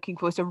that I'm looking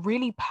for? It's a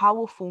really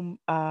powerful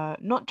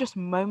not just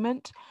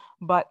moment,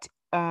 but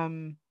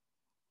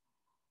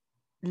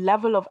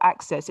level of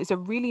access. It's a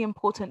really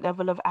important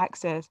level of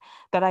access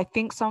that I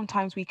think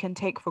sometimes we can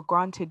take for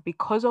granted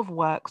because of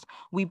works.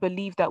 We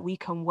believe that we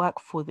can work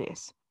for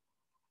this.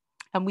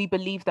 And we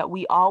believe that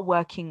we are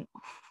working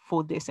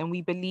for this. And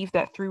we believe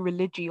that through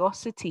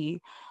religiosity,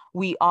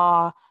 we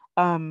are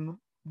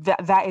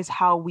that is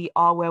how we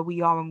are where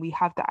we are, and we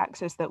have the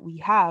access that we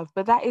have.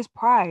 But that is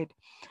pride.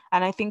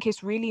 And I think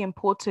it's really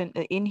important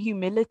that in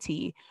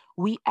humility,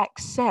 we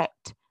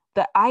accept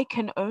that I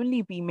can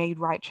only be made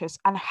righteous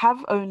and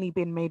have only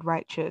been made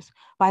righteous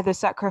by the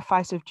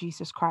sacrifice of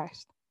Jesus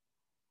Christ.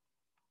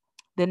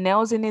 The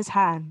nails in his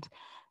hand,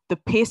 the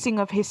piercing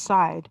of his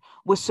side,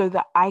 was so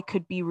that I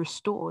could be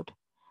restored.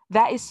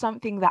 That is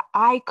something that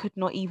I could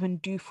not even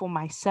do for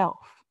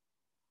myself.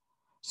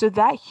 So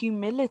that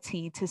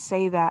humility to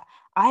say that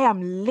I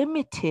am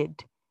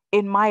limited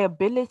in my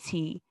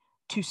ability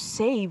to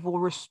save or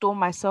restore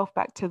myself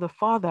back to the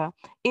Father,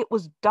 it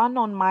was done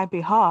on my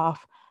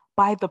behalf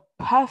by the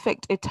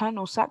perfect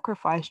eternal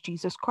sacrifice,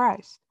 Jesus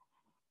Christ,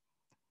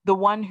 the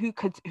one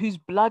whose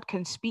blood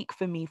can speak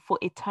for me for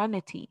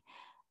eternity.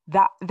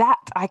 That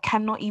I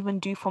cannot even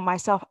do for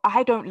myself.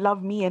 I don't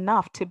love me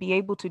enough to be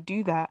able to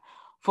do that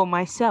for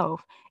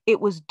myself.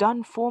 It was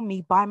done for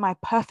me by my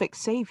perfect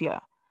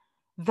Savior.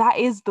 That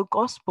is the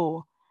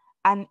gospel.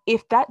 And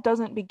if that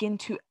doesn't begin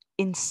to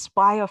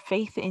inspire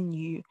faith in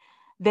you,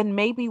 then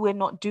maybe we're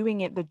not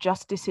doing it the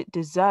justice it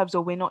deserves,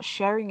 or we're not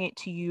sharing it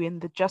to you in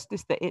the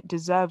justice that it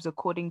deserves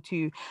according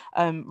to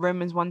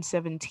Romans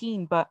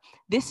 1:17. But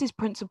this is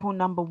principle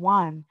number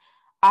 1.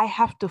 I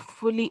have to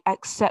fully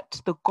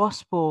accept the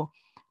gospel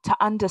to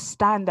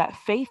understand that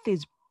faith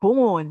is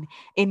born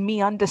in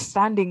me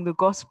understanding the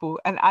gospel.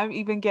 And I'm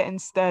even getting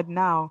stirred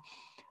now.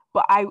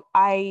 But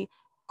I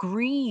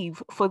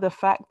grieve for the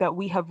fact that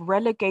we have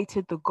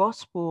relegated the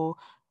gospel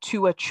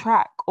to a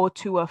track or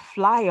to a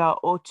flyer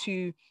or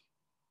to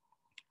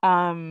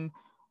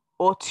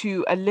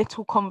a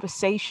little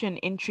conversation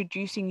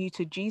introducing you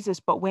to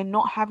Jesus, but we're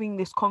not having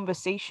this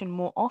conversation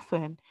more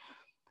often.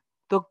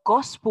 The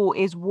gospel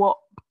is what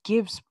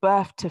gives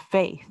birth to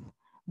faith.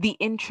 The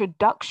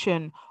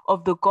introduction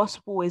of the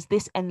gospel is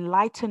this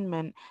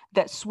enlightenment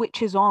that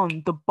switches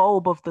on the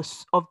bulb of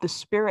the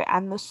spirit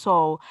and the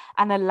soul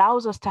and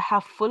allows us to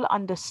have full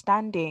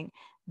understanding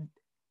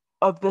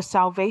of the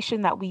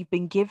salvation that we've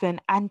been given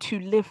and to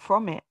live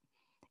from it.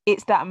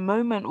 It's that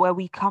moment where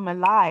we come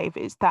alive.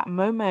 It's that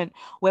moment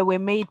where we're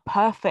made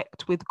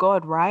perfect with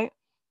God, right?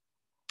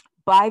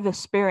 By the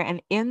Spirit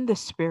and in the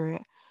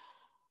Spirit.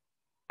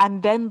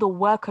 And then the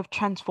work of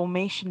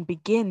transformation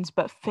begins.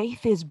 But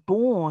faith is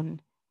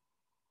born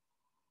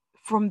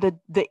from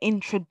the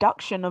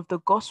introduction of the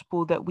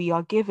gospel that we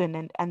are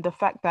given, and the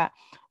fact that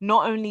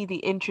not only the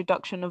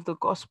introduction of the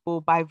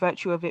gospel by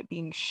virtue of it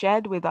being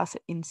shared with us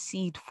in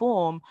seed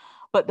form,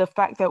 but the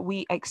fact that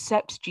we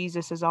accept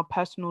Jesus as our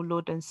personal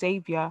Lord and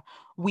Savior,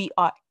 we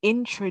are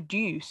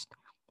introduced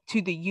to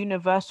the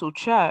universal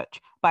church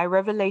by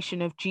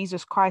revelation of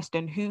Jesus Christ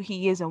and who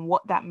he is and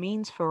what that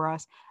means for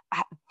us.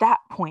 At that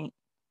point,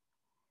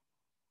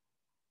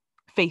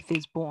 faith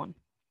is born.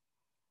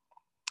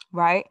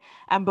 Right?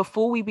 And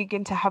before we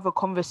begin to have a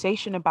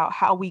conversation about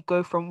how we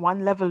go from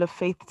one level of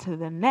faith to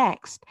the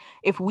next,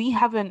 if we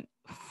haven't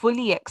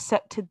fully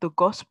accepted the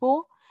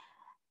gospel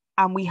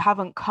and we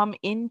haven't come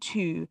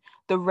into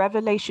the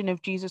revelation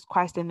of Jesus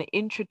Christ and the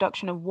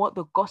introduction of what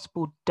the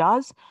gospel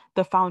does,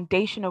 the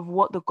foundation of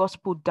what the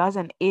gospel does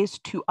and is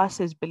to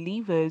us as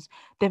believers,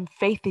 then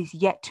faith is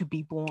yet to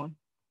be born.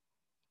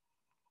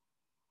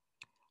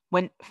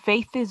 When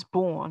faith is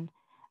born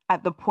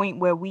at the point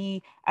where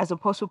we, as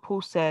Apostle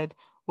Paul said,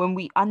 when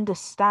we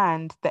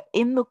understand that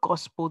in the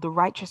gospel, the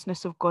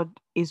righteousness of God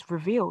is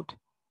revealed.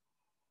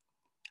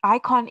 I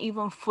can't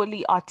even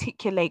fully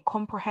articulate,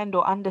 comprehend,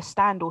 or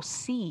understand or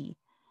see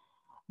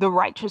the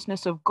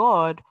righteousness of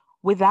God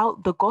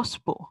without the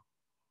gospel.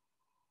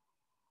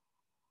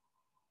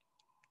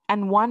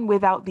 And one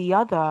without the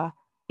other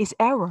is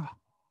error.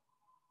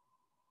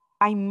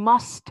 I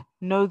must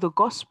know the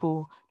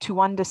gospel to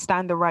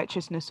understand the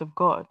righteousness of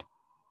God.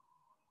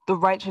 The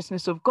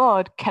righteousness of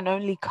God can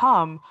only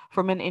come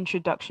from an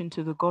introduction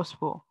to the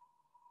gospel.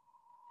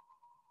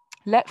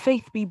 Let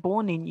faith be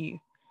born in you.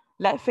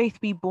 Let faith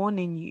be born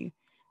in you.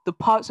 The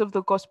parts of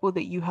the gospel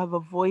that you have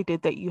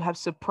avoided, that you have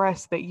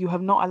suppressed, that you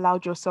have not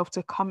allowed yourself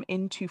to come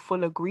into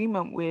full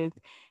agreement with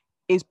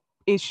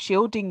is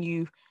shielding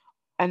you.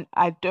 And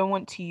I don't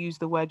want to use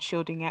the word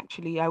shielding,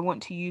 actually. I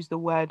want to use the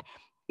word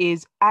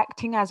is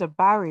acting as a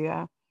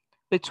barrier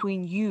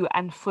between you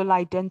and full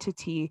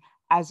identity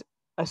as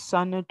a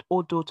son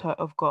or daughter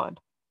of God.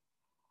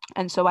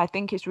 And so I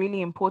think it's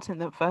really important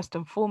that first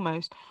and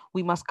foremost,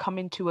 we must come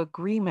into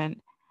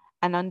agreement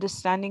and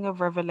understanding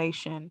of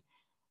revelation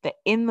that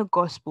in the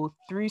gospel,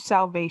 through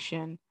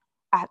salvation,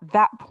 at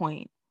that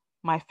point,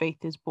 my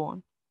faith is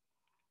born.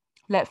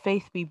 Let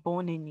faith be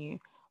born in you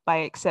by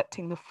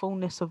accepting the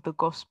fullness of the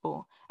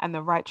gospel and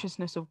the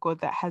righteousness of God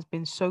that has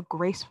been so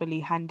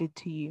gracefully handed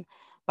to you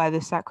by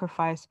the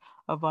sacrifice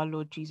of our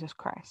Lord Jesus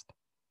Christ.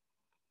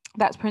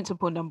 That's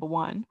principle number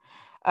one.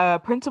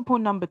 Principle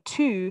number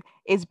two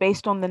is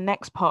based on the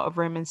next part of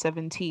Romans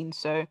 17.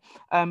 So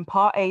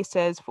part A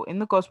says, for in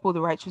the gospel,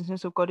 the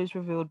righteousness of God is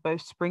revealed,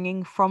 both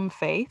springing from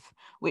faith,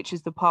 which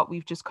is the part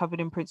we've just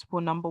covered in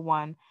principle number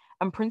one.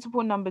 And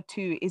principle number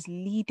two is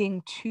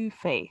leading to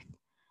faith.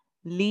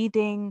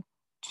 Leading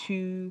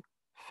to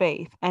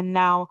faith. And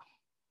now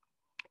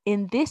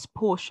in this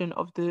portion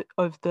of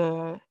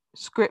the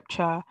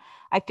scripture,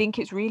 I think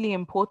it's really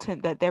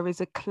important that there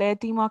is a clear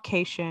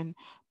demarcation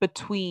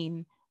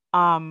between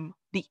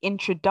the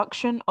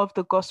introduction of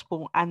the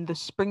gospel and the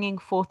springing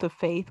forth of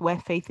faith, where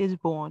faith is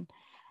born,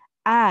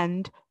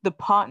 and the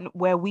partner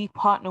where we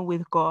partner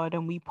with God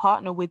and we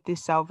partner with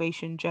this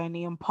salvation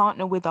journey and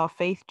partner with our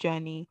faith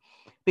journey,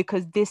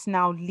 because this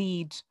now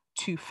leads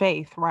to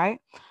faith, right?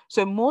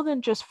 So more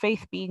than just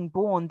faith being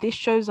born, this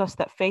shows us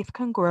that faith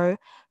can grow,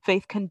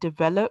 faith can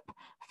develop,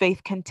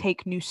 faith can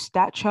take new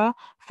stature,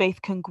 faith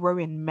can grow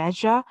in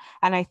measure.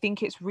 And I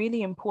think it's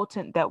really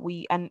important that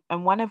we, and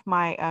one of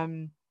my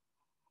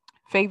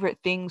favorite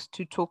things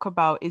to talk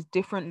about is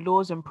different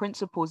laws and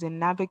principles in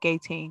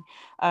navigating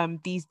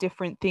these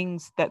different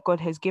things that God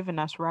has given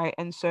us, right?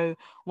 And so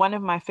one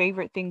of my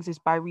favorite things is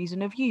by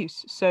reason of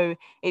use. So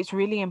it's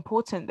really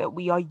important that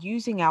we are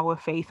using our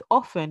faith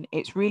often.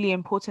 It's really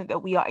important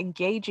that we are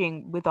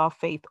engaging with our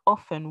faith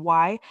often.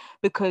 Why?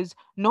 Because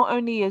not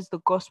only is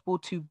the gospel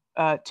to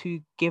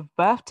give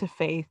birth to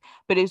faith,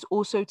 but it's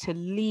also to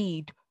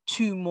lead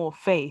to more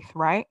faith,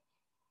 right?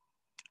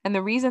 And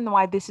the reason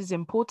why this is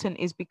important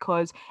is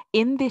because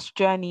in this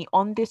journey,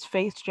 on this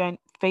faith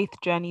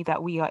journey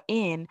that we are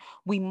in,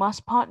 we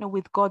must partner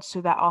with God so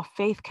that our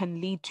faith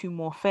can lead to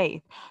more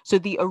faith. So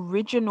the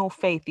original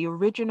faith, the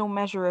original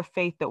measure of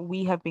faith that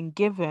we have been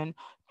given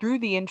through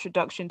the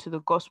introduction to the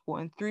gospel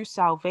and through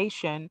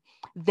salvation,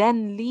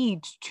 then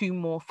leads to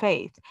more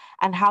faith.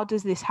 And how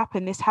does this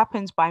happen? This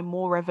happens by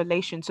more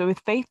revelation. So if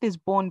faith is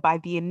born by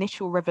the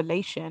initial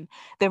revelation,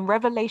 then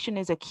revelation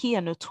is a key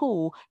and a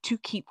tool to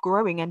keep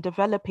growing and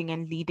developing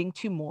and leading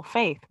to more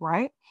faith,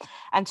 right?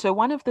 And so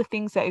one of the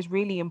things that is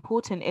really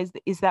important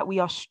is that we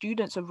are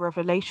students of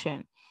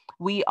revelation.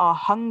 We are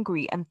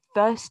hungry and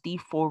thirsty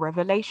for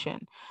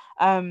revelation.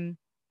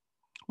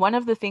 One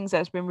of the things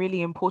that's been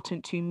really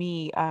important to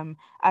me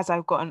as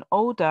I've gotten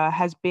older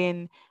has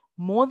been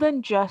more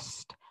than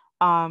just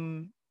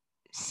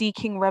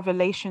seeking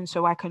revelation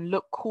so I can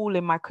look cool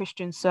in my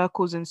Christian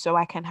circles and so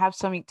I can have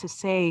something to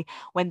say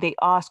when they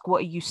ask,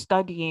 what are you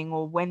studying?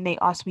 Or when they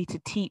ask me to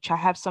teach, I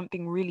have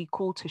something really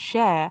cool to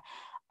share.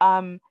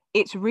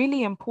 It's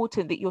really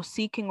important that you're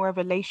seeking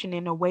revelation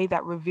in a way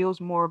that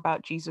reveals more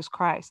about Jesus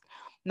Christ.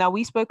 Now,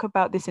 we spoke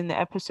about this in the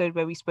episode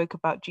where we spoke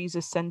about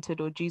Jesus-centered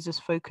or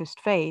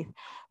Jesus-focused faith,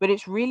 but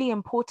it's really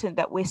important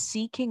that we're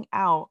seeking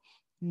out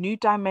new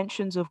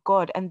dimensions of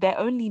God, and they're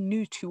only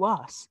new to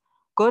us.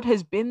 God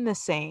has been the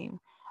same.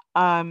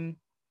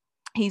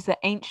 He's the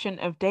Ancient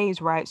of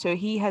Days, right? So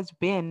he has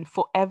been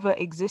forever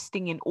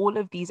existing in all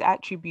of these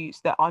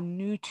attributes that are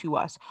new to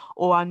us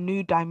or are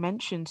new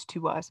dimensions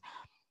to us.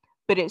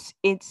 But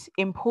it's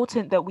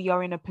important that we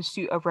are in a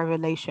pursuit of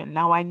revelation.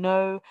 Now, I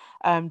know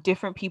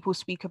different people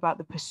speak about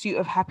the pursuit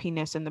of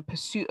happiness and the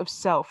pursuit of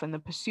self and the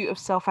pursuit of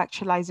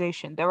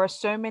self-actualization. There are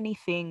so many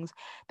things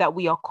that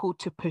we are called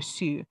to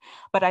pursue.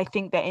 But I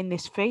think that in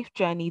this faith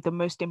journey, the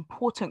most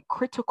important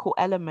critical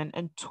element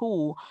and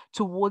tool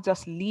towards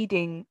us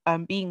leading,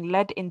 being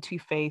led into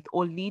faith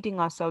or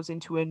leading ourselves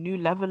into a new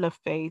level of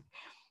faith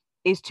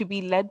is to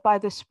be led by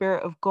the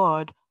Spirit of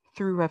God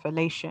through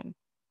revelation.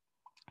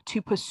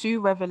 to pursue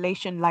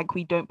revelation like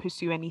we don't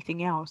pursue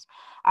anything else.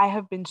 I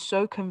have been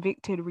so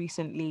convicted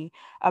recently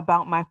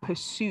about my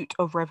pursuit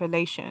of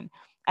revelation.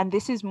 And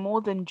this is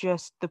more than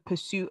just the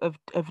pursuit of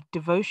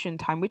devotion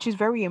time, which is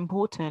very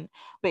important,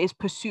 but it's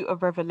pursuit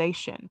of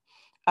revelation.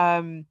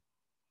 Um,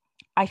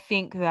 I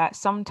think that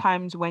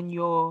sometimes when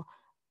you're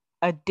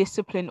a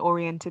discipline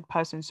oriented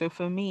person, so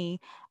for me,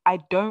 I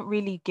don't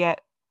really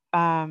get,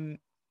 um,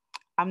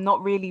 I'm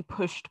not really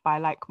pushed by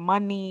like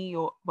money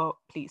or, well,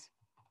 please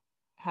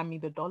hand me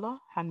the dollar,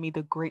 hand me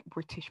the great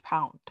British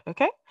pound.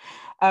 Okay.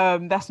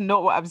 That's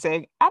not what I'm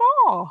saying at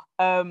all.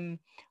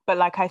 But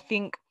like I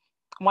think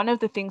one of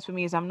the things for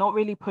me is I'm not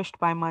really pushed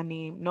by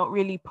money, not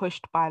really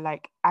pushed by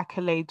like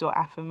accolades or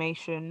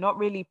affirmation, not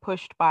really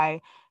pushed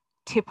by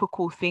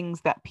typical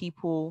things that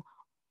people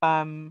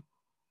um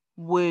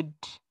would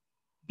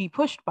be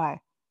pushed by.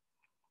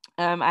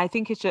 I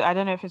think it's just, I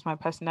don't know if it's my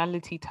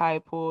personality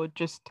type or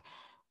just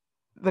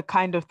the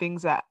kind of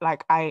things that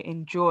like I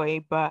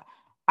enjoy, but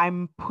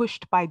I'm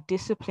pushed by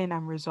discipline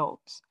and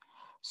results.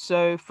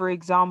 So, for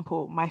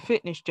example, my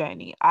fitness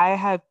journey, I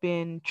have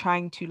been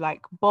trying to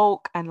like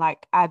bulk and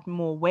like add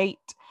more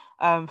weight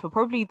for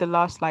probably the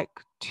last like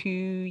 2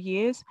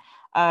 years,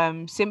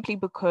 simply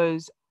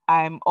because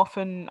I'm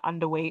often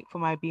underweight for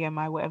my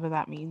BMI, whatever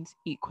that means,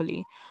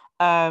 equally.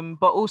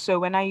 But also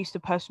when I used to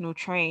personal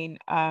train,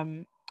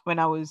 when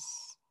I was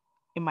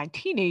in my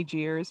teenage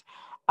years,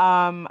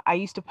 I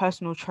used to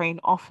personal train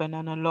often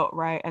and a lot,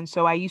 right? And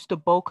so I used to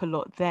bulk a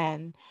lot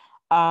then.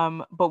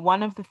 But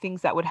one of the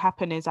things that would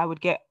happen is I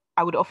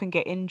would often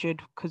get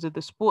injured because of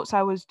the sports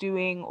I was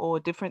doing or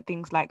different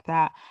things like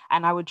that.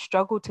 And I would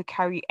struggle to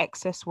carry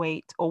excess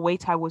weight or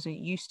weight I wasn't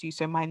used to.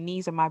 So my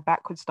knees and my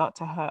back would start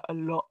to hurt a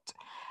lot.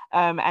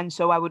 And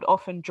so I would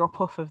often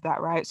drop off of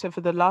that, right? So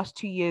for the last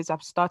 2 years,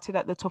 I've started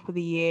at the top of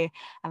the year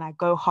and I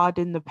go hard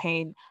in the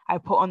pain. I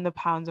put on the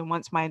pounds, and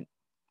once my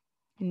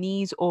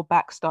knees or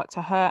back start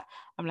to hurt,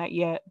 I'm like,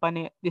 yeah,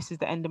 Bunny, this is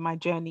the end of my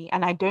journey.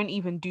 And I don't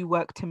even do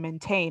work to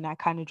maintain. I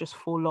kind of just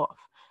fall off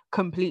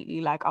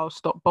completely. Like I'll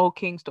stop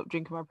bulking, stop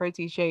drinking my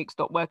protein shake,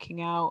 stop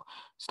working out,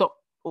 stop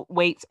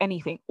weights,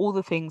 anything, all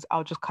the things,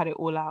 I'll just cut it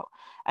all out.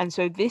 And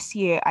so this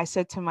year I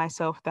said to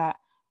myself that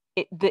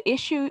the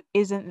issue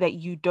isn't that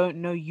you don't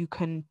know you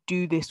can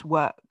do this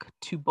work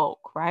to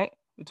bulk, right?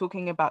 We're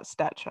talking about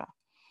stature.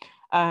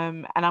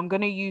 And I'm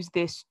going to use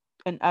this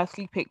an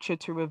earthly picture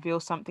to reveal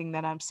something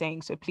that I'm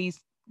saying. So please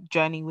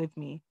journey with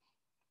me.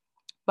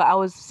 But I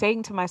was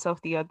saying to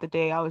myself the other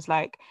day, I was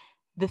like,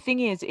 the thing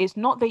is, it's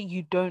not that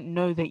you don't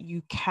know that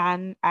you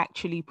can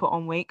actually put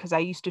on weight, because I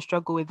used to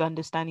struggle with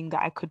understanding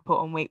that I could put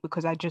on weight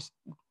because I just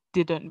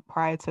didn't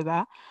prior to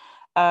that.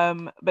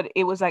 But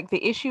it was like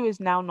the issue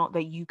is now not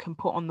that you can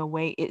put on the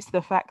weight, it's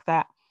the fact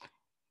that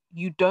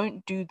you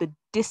don't do the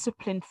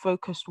discipline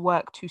focused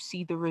work to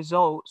see the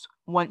results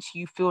once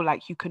you feel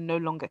like you can no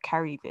longer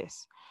carry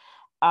this.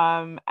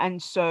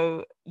 And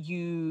so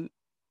you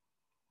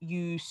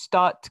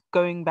start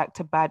going back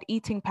to bad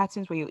eating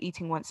patterns where you're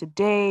eating once a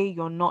day,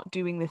 you're not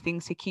doing the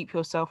things to keep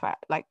yourself at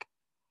like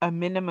a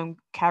minimum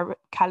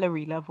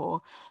calorie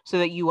level so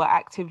that you are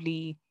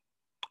actively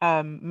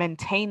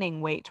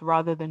maintaining weight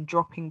rather than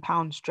dropping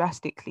pounds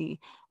drastically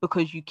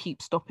because you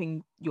keep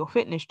stopping your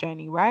fitness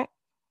journey, right?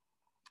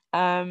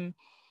 um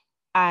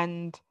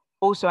and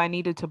also I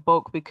needed to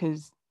bulk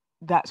because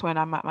that's when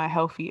I'm at my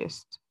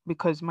healthiest,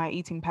 because my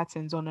eating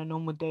patterns on a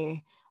normal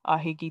day are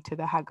higgy to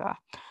the haga.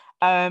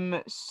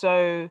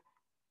 So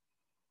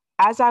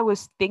as I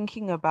was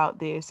thinking about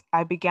this,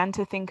 I began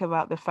to think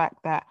about the fact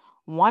that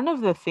one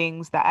of the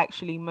things that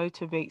actually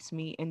motivates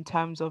me in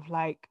terms of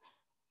like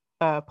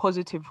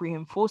positive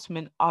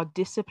reinforcement are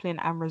discipline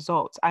and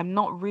results. I'm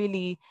not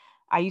really,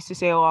 I used to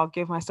say, oh, I'll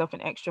give myself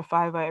an extra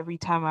fiver every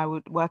time I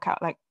would work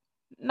out. Like,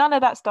 none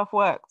of that stuff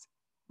worked.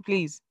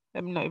 Please,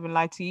 let me not even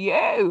lie to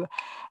you.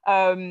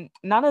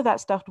 None of that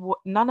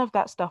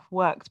stuff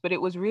worked. But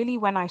it was really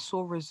when I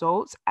saw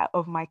results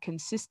of my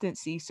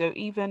consistency. So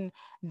even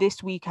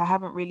this week, I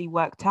haven't really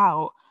worked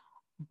out,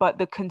 but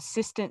the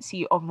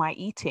consistency of my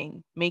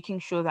eating, making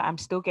sure that I'm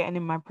still getting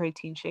in my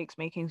protein shakes,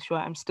 making sure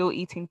I'm still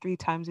eating 3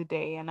 times a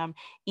day, and I'm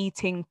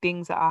eating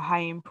things that are high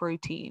in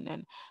protein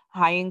and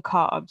high in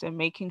carbs, and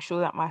making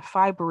sure that my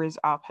fiber is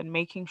up, and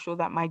making sure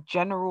that my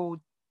general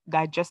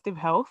digestive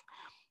health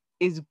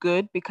is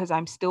good, because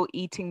I'm still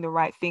eating the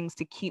right things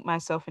to keep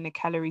myself in a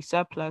calorie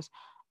surplus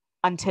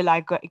until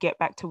I get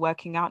back to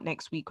working out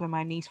next week when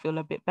my knees feel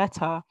a bit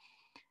better.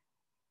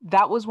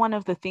 That was one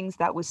of the things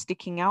that was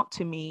sticking out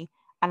to me.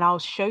 And I'll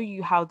show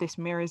you how this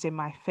mirrors in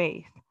my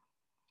faith.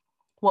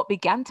 What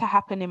began to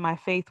happen in my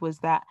faith was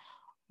that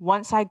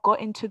once I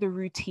got into the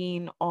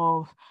routine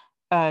of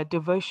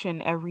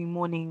devotion every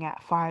morning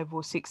at 5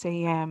 or 6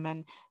 a.m.,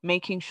 and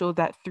making sure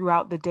that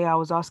throughout the day I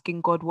was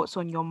asking God, what's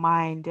on your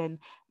mind, and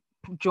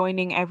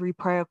joining every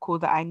prayer call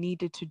that I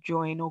needed to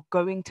join, or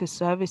going to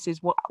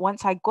services.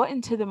 Once I got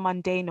into the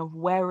mundane of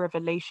where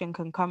revelation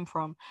can come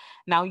from,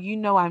 now,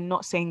 I'm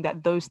not saying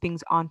that those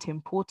things aren't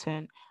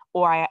important.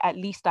 or at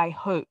least I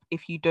hope,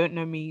 if you don't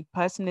know me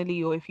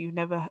personally or if you've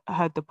never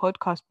heard the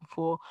podcast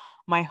before,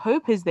 my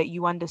hope is that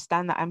you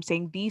understand that I'm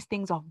saying these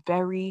things are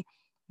very,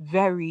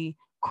 very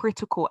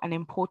critical and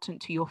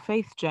important to your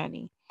faith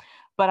journey.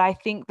 But I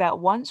think that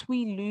once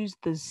we lose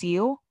the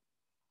zeal,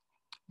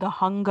 the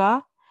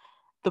hunger,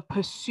 the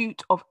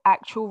pursuit of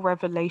actual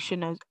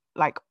revelation, as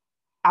like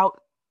out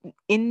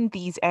in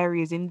these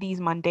areas, in these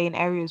mundane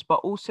areas,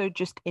 but also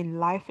just in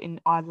life, in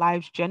our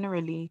lives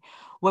generally,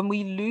 when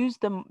we lose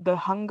the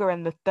hunger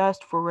and the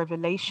thirst for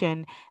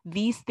revelation,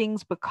 these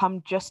things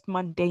become just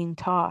mundane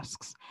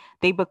tasks.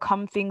 They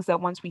become things that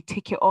once we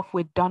tick it off,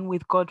 we're done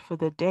with God for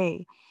the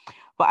day.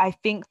 But I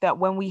think that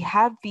when we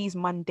have these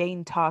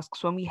mundane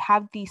tasks, when we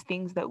have these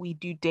things that we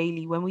do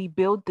daily, when we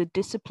build the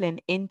discipline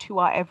into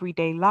our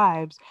everyday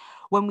lives,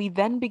 when we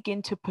then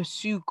begin to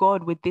pursue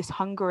God with this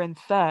hunger and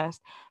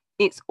thirst,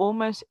 it's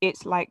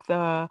like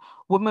the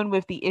woman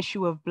with the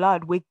issue of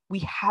blood. We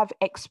have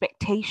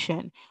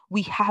expectation,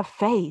 we have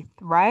faith,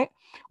 right?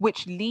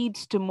 Which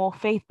leads to more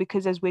faith,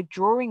 because as we're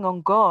drawing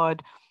on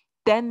God,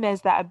 then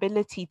there's that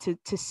ability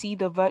to see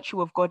the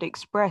virtue of God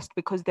expressed,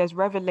 because there's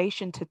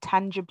revelation to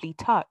tangibly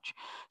touch.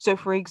 So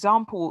for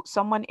example,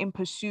 someone in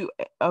pursuit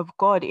of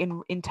God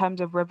in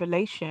terms of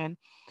revelation,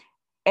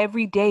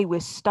 every day we're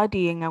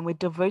studying and we're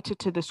devoted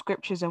to the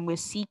scriptures and we're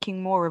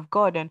seeking more of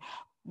God. And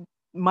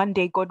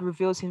Monday, God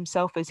reveals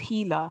himself as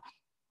healer.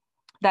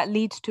 That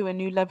leads to a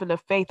new level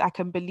of faith. I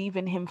can believe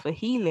in him for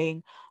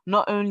healing.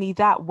 Not only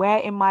that, where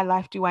in my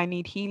life do I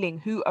need healing?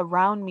 Who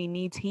around me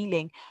needs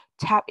healing?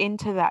 Tap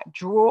into that,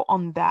 draw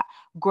on that,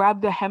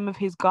 grab the hem of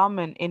his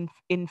garment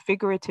in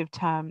figurative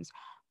terms,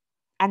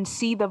 and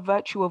see the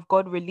virtue of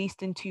God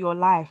released into your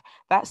life.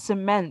 That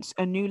cements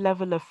a new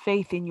level of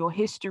faith in your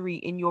history,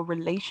 in your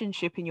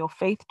relationship, in your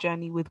faith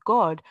journey with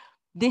God.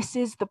 This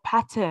is the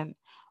pattern.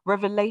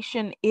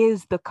 Revelation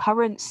is the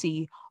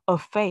currency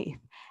of faith.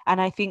 And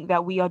I think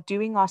that we are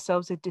doing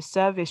ourselves a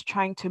disservice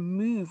trying to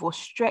move or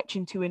stretch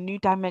into a new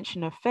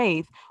dimension of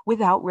faith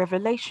without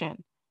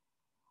revelation.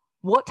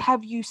 What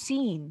have you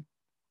seen?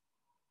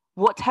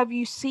 What have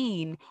you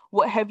seen?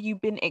 What have you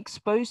been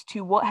exposed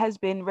to? What has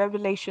been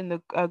revelation,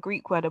 the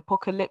Greek word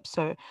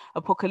apocalypso,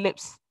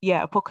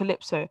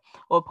 apocalypso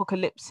or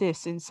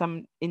apocalypsis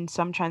in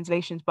some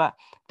translations, but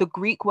the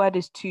Greek word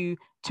is to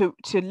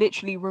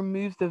literally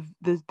remove the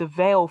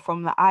veil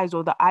from the eyes,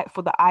 or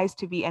for the eyes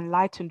to be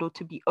enlightened or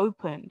to be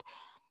opened.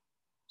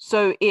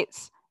 So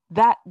it's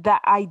that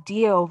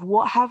idea of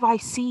what have I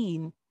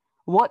seen?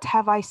 What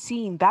have I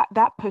seen?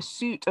 That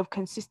pursuit of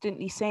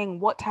consistently saying,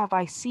 what have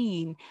I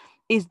seen,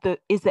 is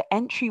the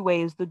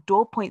entryway, is the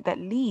door point that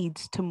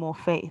leads to more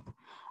faith.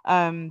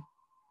 And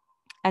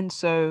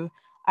so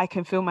I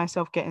can feel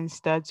myself getting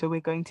stirred. So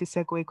we're going to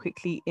segue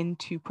quickly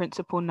into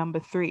principle number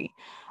 3.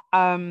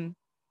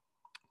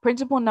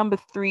 Principle number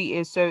 3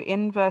 is, so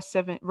in verse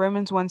 7,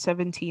 Romans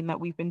 1:17, that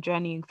we've been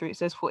journeying through, it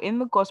says, for in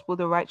the gospel,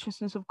 the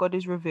righteousness of God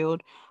is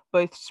revealed,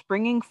 both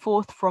springing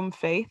forth from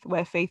faith,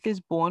 where faith is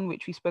born,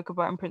 which we spoke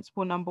about in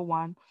principle number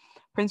 1.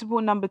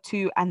 Principle number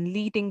 2, and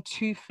leading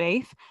to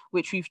faith,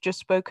 which we've just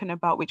spoken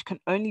about, which can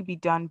only be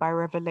done by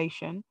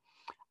revelation.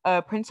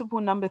 Principle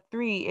number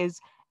 3 is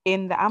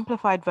in the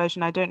Amplified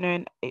version. I don't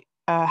know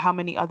how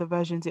many other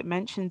versions it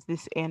mentions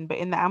this in, but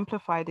in the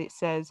Amplified it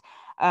says,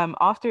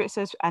 after it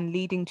says and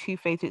leading to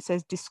faith, it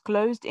says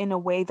disclosed in a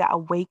way that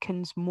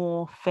awakens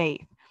more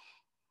faith.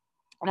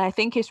 And I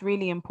think it's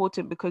really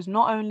important, because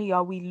not only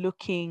are we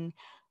looking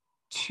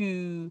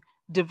to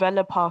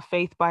develop our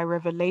faith by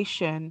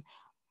revelation,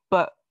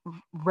 but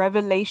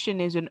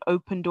revelation is an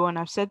open door. And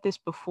I've said this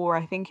before,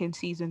 I think in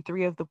season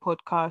 3 of the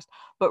podcast,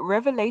 but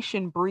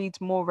revelation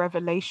breeds more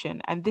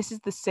revelation. And this is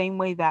the same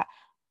way that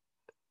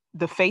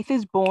the faith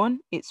is born,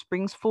 it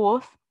springs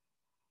forth,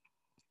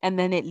 and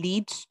then it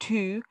leads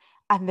to,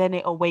 and then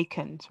it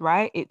awakens,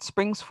 right? It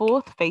springs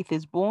forth, faith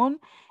is born,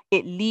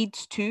 it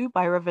leads to,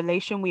 by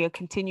revelation, we are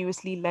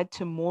continuously led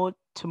to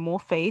more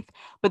faith,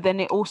 but then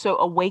it also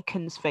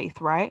awakens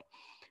faith, right?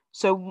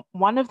 So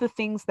one of the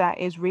things that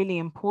is really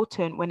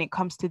important when it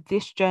comes to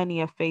this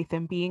journey of faith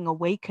and being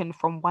awakened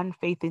from one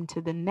faith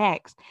into the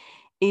next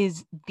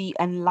is the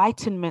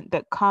enlightenment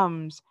that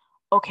comes.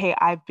 Okay,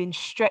 I've been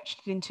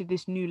stretched into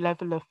this new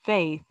level of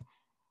faith,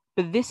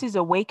 but this is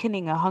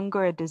awakening a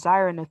hunger, a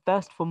desire, and a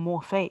thirst for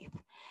more faith.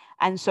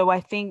 And so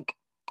I think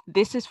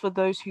this is for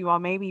those who are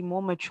maybe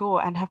more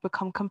mature and have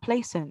become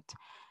complacent.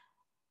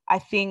 I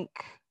think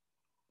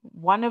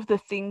one of the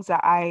things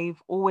that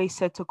I've always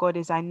said to God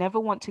is I never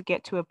want to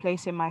get to a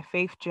place in my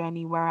faith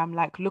journey where I'm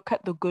like, look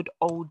at the good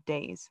old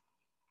days.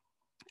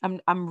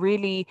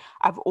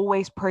 I've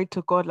always prayed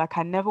to God, like,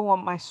 I never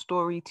want my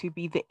story to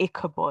be the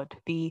Ichabod,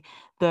 the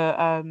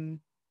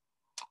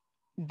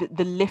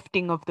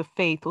lifting of the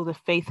faith, or the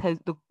faith has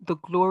the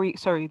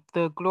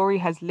glory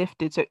has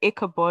lifted. So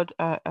Ichabod,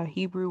 a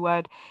Hebrew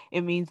word,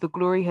 it means the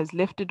glory has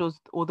lifted,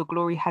 or the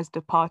glory has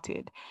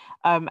departed.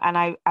 And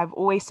I've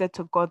always said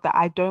to God that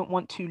I don't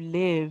want to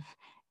live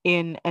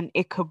in an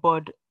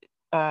Ichabod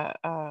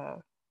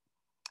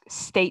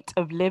state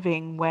of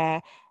living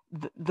where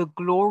the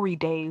glory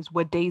days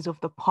were days of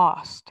the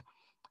past.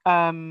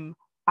 I'm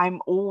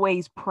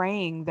always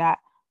praying that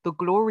the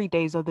glory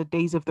days are the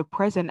days of the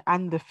present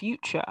and the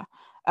future.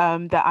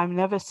 That I'm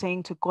never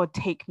saying to God,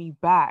 take me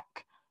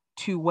back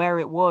to where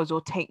it was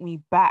or take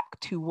me back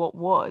to what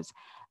was.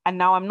 And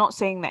now I'm not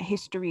saying that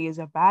history is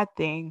a bad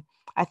thing.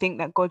 I think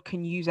that God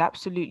can use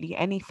absolutely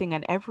anything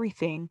and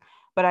everything.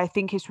 But I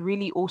think it's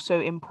really also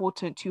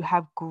important to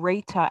have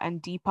greater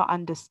and deeper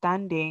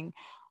understanding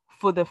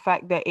for the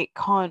fact that it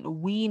can't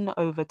wean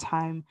over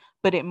time,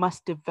 but it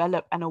must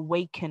develop and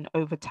awaken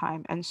over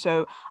time. And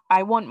so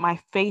I want my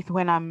faith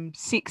when I'm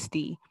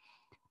 60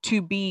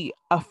 to be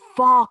a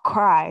far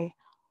cry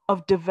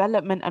of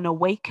development and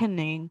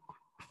awakening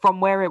from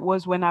where it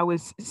was when I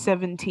was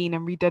 17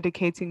 and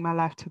rededicating my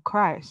life to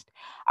Christ.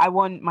 I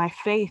want my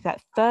faith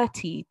at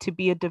 30 to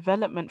be a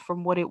development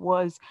from what it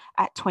was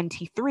at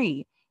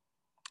 23.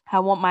 I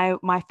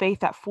want my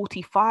faith at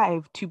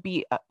 45 to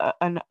be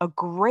a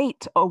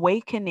great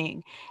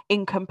awakening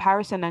in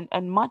comparison,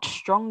 and much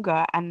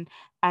stronger and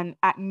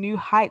at new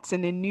heights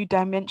and in new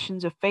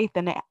dimensions of faith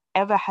than it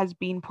ever has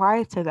been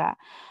prior to that.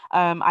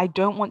 I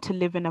don't want to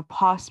live in a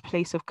past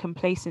place of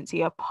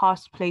complacency, a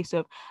past place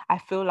of I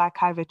feel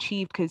like I've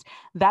achieved, because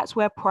that's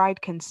where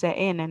pride can set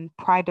in, and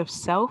pride of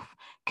self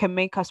can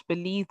make us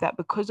believe that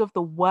because of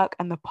the work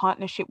and the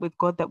partnership with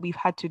God that we've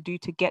had to do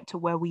to get to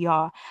where we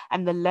are,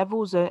 and the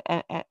levels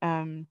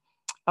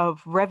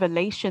of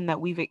revelation that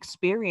we've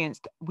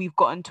experienced, we've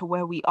gotten to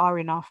where we are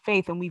in our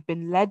faith, and we've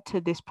been led to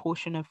this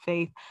portion of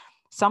faith.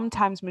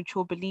 Sometimes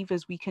mature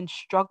believers, we can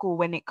struggle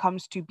when it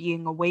comes to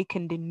being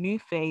awakened in new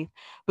faith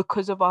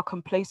because of our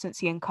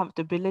complacency and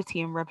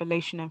comfortability in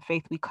revelation and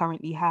faith we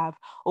currently have,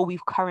 or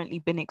we've currently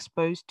been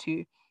exposed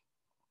to.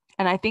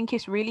 And I think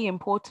it's really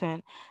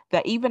important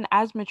that even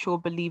as mature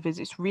believers,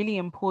 it's really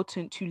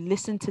important to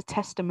listen to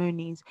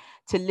testimonies,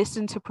 to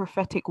listen to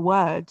prophetic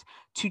words,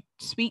 to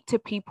speak to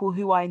people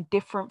who are in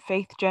different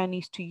faith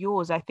journeys to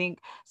yours. I think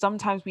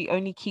sometimes we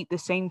only keep the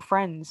same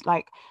friends.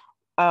 Like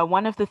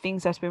one of the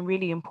things that's been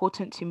really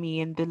important to me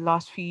in the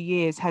last few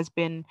years has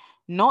been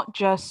not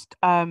just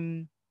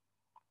not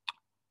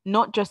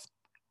just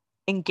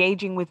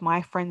engaging with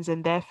my friends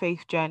and their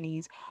faith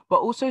journeys, but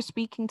also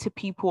speaking to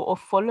people or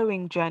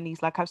following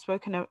journeys. Like I've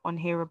spoken on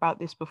here about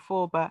this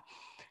before, but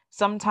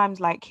sometimes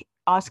like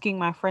asking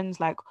my friends,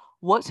 like,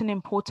 what's an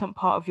important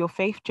part of your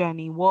faith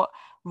journey? What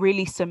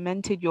really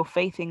cemented your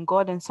faith in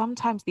God? And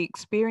sometimes the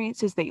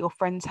experiences that your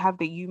friends have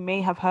that you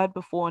may have heard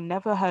before or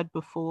never heard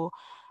before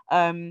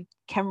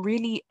can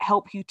really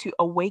help you to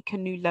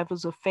awaken new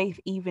levels of faith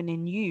even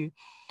in you.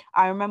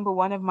 I remember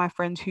one of my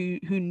friends who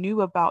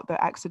knew about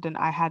the accident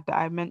I had that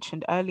I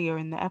mentioned earlier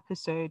in the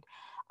episode,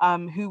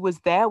 who was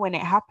there when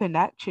it happened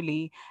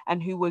actually,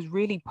 and who was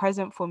really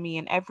present for me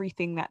in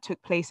everything that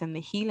took place in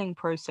the healing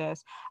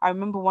process. I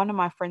remember one of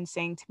my friends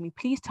saying to me,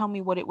 please tell me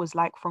what it was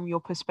like from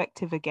your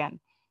perspective again.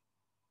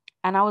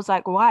 And I was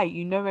like, why?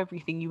 You know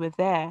everything, you were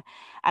there.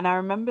 And I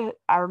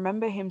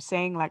remember him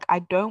saying, like, I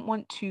don't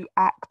want to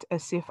act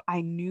as if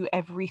I knew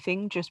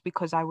everything just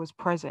because I was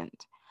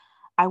present.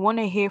 I want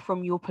to hear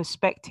from your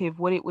perspective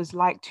what it was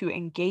like to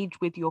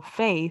engage with your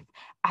faith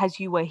as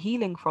you were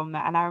healing from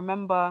that. And I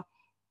remember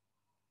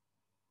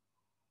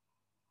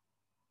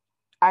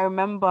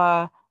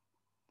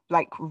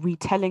like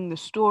retelling the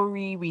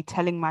story,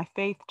 retelling my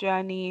faith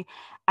journey.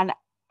 And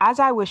as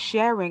I was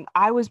sharing,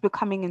 I was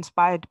becoming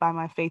inspired by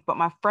my faith, but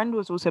my friend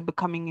was also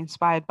becoming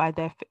inspired by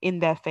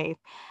their faith.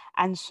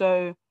 And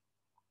so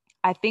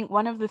I think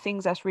one of the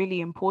things that's really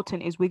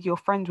important is with your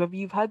friends, whether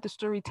you've heard the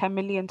story 10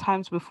 million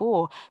times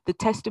before, the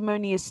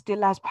testimony is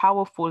still as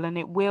powerful, and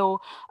it will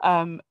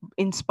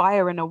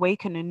inspire and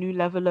awaken a new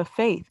level of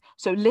faith.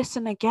 So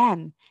listen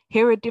again,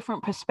 hear a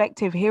different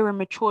perspective, hear a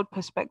matured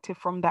perspective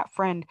from that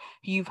friend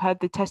who you've heard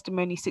the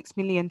testimony 6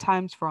 million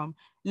times from.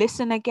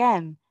 Listen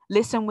again,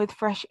 listen with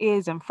fresh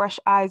ears and fresh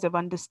eyes of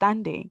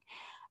understanding.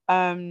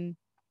 Um,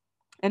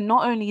 and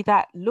not only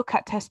that, look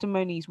at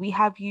testimonies. We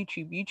have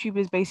YouTube. YouTube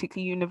is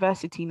basically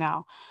university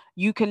now.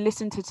 You can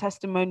listen to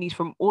testimonies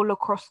from all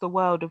across the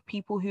world of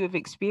people who have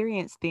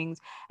experienced things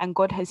and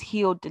God has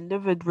healed,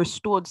 delivered,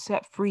 restored,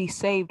 set free,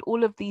 saved,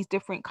 all of these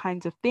different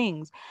kinds of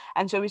things.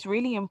 And so it's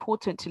really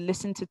important to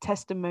listen to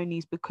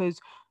testimonies because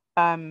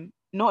not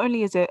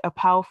only is it a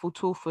powerful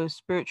tool for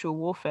spiritual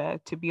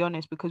warfare, to be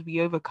honest, because we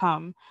we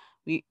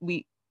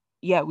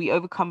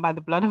overcome by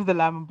the blood of the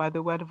Lamb and by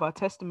the word of our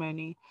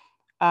testimony.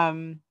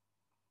 Um,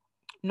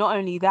 Not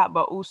only that,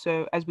 but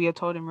also, as we are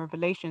told in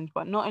Revelations,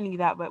 but not only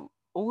that, but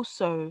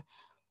also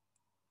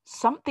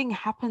something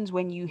happens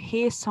when you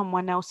hear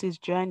someone else's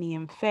journey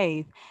in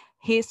faith,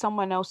 hear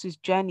someone else's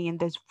journey, and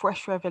there's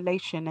fresh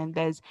revelation, and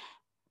there's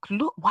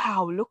look,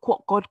 wow, look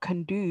what God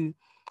can do.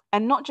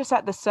 And not just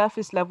at the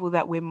surface level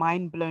that we're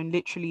mind blown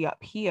literally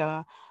up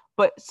here,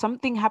 but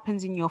something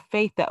happens in your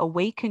faith that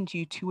awakens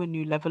you to a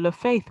new level of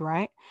faith,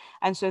 right?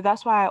 And so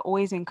that's why I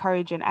always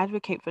encourage and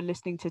advocate for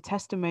listening to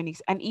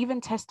testimonies, and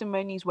even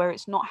testimonies where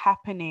it's not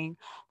happening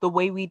the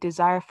way we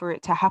desire for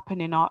it to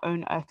happen in our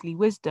own earthly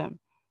wisdom.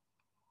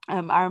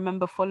 I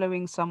remember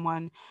following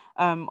someone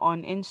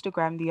on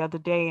Instagram the other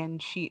day,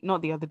 and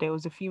not the other day, it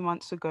was a few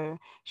months ago.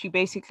 She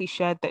basically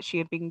shared that she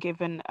had been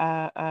given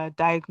a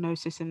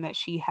diagnosis and that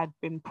she had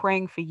been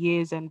praying for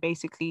years, and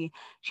basically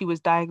she was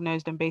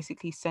diagnosed and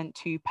basically sent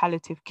to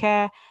palliative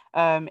care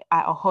at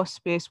a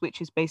hospice,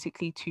 which is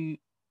basically to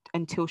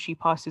until she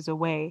passes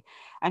away.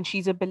 And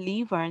she's a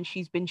believer, and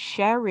she's been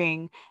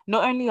sharing,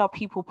 not only are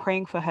people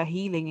praying for her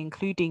healing,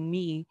 including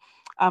me,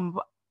 um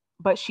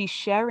but she's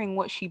sharing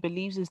what she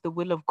believes is the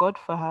will of God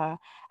for her.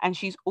 And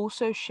she's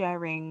also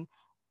sharing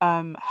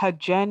her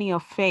journey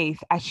of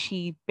faith as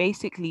she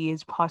basically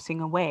is passing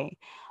away.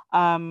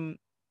 Um,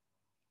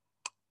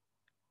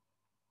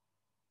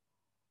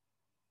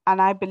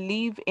 and I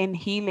believe in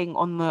healing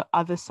on the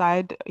other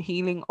side,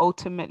 healing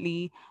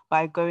ultimately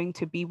by going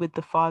to be with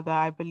the Father.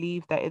 I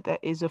believe that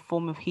that is a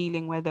form of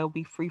healing where they'll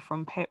be free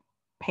from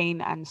pain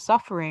and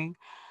suffering,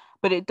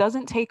 but it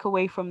doesn't take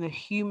away from the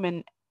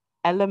human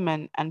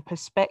element and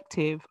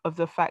perspective of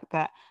the fact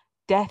that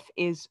death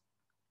is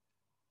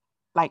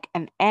like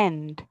an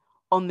end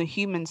on the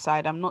human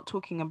side. I'm not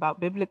talking about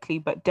biblically,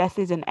 but death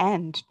is an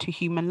end to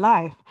human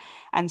life.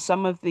 And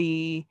some of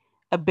the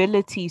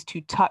abilities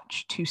to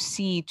touch, to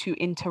see, to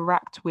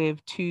interact with,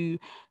 to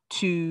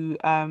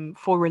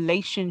for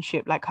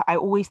relationship, like I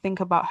always think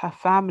about her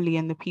family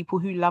and the people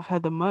who love her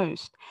the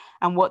most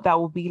and what that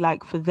will be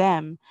like for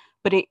them.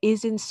 But it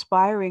is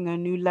inspiring a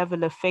new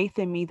level of faith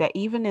in me that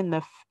even in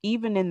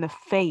the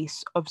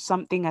face of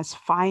something as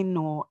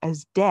final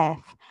as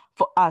death,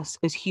 for us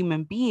as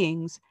human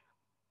beings,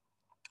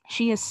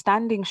 she is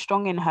standing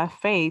strong in her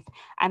faith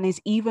and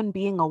is even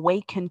being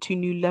awakened to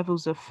new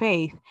levels of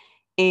faith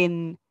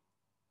in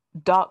a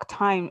dark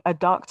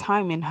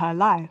time in her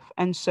life.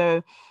 And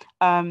so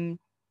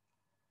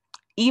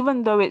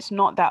even though it's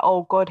not that,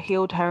 oh, God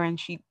healed her and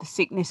the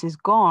sickness is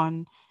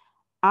gone,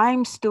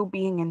 I'm still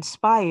being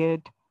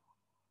inspired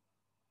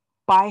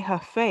by her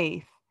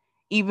faith,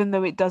 even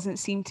though it doesn't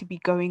seem to be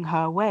going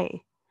her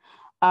way.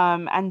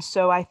 And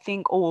so I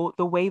think, or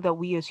the way that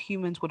we as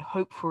humans would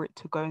hope for it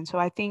to go. And so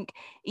I think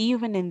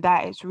even in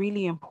that, it's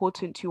really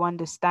important to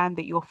understand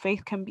that your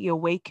faith can be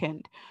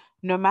awakened.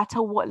 No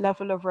matter what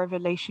level of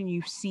revelation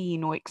you've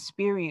seen or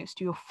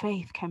experienced, your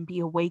faith can be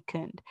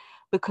awakened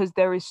because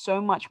there is so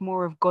much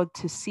more of God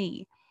to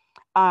see.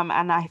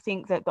 And I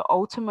think that the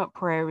ultimate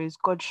prayer is,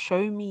 God,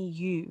 show me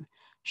you,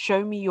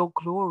 show me your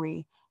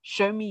glory,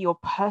 show me your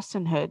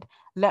personhood.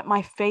 Let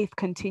my faith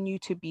continue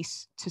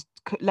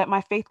let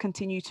my faith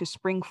continue to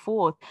spring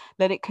forth.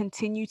 Let it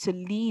continue to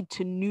lead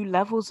to new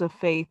levels of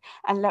faith,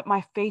 and let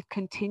my faith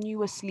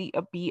continuously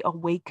be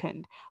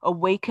awakened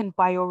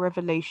by your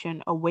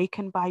revelation,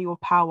 awakened by your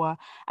power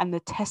and the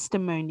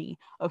testimony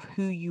of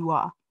who you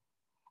are.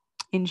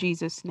 In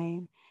Jesus'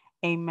 name,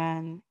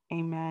 amen,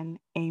 amen,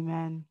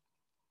 amen.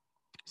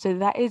 So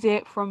that is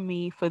it from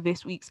me for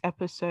this week's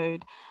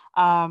episode.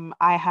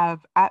 I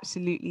have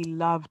absolutely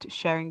loved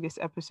sharing this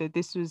episode.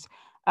 This was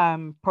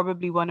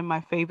probably one of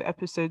my favorite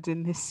episodes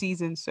in this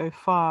season so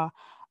far.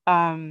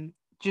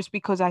 Just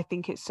because I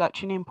think it's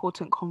such an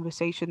important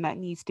conversation that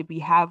needs to be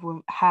had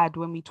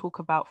when we talk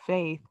about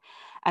faith.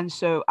 And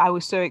so I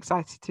was so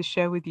excited to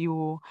share with you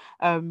all.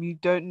 You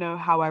don't know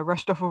how I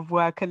rushed off of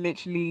work and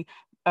literally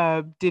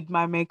did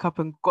my makeup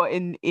and got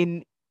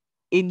in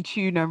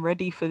tune and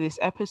ready for this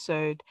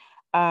episode,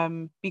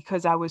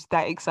 because I was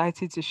that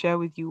excited to share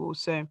with you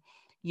also.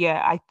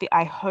 Yeah,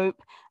 I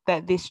hope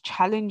that this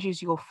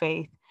challenges your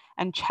faith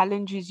and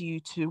challenges you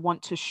to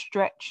want to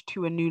stretch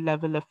to a new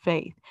level of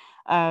faith.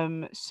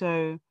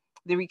 So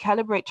the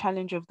Recalibrate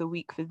Challenge of the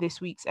Week for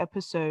this week's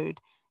episode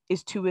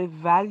is to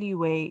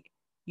evaluate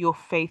your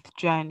faith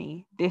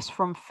journey, this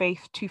from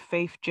faith to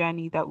faith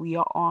journey that we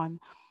are on.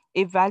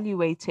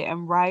 Evaluate it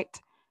and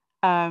write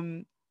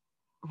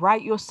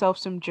yourself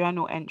some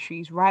journal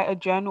entries. Write a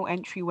journal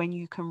entry when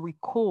you can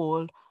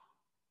recall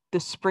the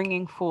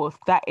springing forth,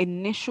 that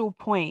initial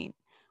point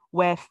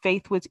where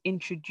faith was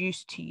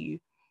introduced to you,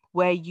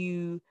 where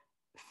you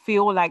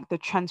feel like the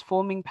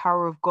transforming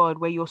power of God,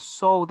 where your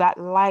soul, that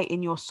light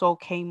in your soul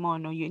came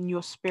on, or in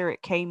your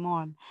spirit came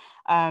on.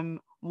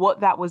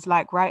 What that was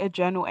like. Write a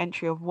journal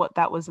entry of what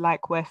that was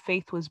like, where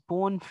faith was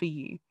born for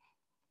you.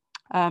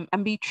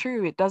 And be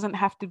true. It doesn't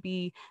have to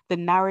be the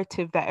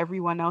narrative that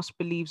everyone else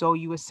believes. Oh,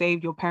 you were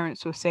saved, your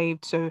parents were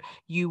saved, so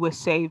you were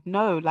saved.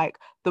 No, like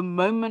the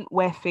moment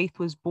where faith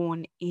was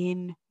born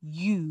in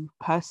you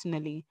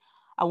personally.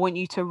 I want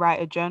you to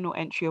write a journal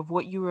entry of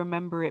what you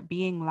remember it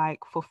being like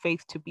for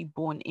faith to be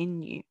born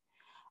in you.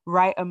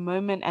 Write a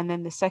moment, and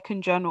then the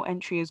second journal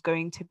entry is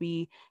going to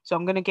be, so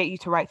I'm going to get you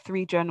to write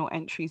 3 journal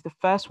entries. The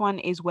first one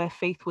is where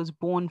faith was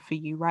born for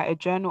you. Write a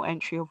journal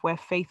entry of where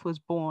faith was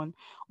born,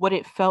 what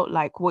it felt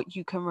like, what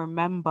you can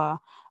remember,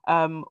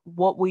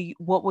 what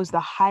was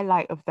the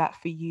highlight of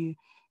that for you,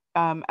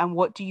 and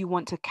what do you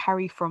want to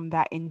carry from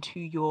that into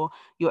your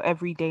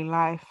everyday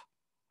life.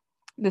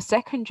 The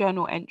second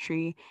journal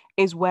entry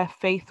is where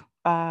faith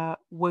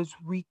was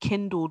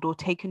rekindled or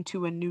taken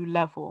to a new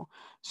level.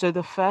 So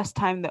the first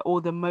time that,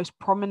 or the most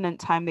prominent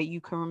time that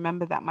you can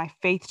remember that my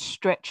faith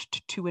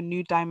stretched to a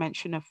new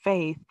dimension of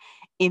faith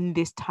in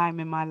this time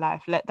in my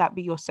life, let that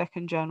be your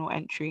second journal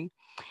entry.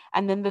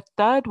 And then the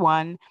third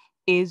one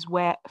is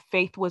where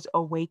faith was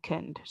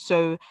awakened.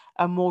 So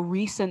a more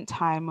recent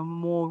time, a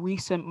more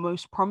recent,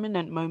 most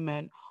prominent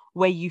moment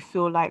where you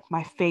feel like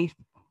my faith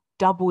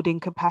doubled in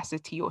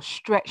capacity or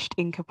stretched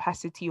in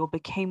capacity or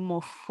became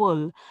more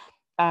full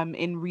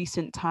in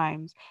recent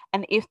times.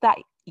 And if that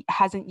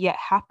hasn't yet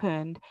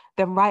happened,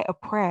 then write a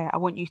prayer. I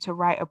want you to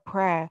write a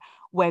prayer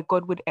where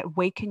God would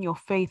awaken your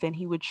faith and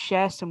he would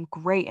share some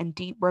great and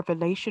deep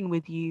revelation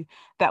with you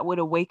that would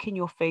awaken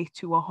your faith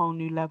to a whole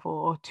new level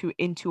or to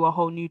into a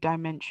whole new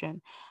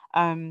dimension.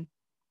 But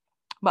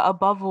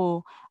above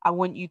all, I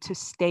want you to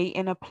stay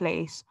in a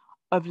place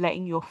of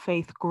letting your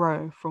faith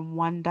grow from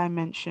one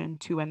dimension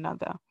to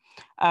another.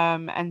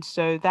 And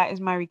so that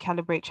is my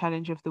Recalibrate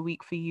Challenge of the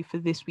week for you for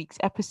this week's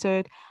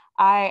episode.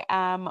 I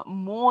am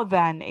more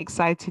than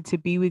excited to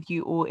be with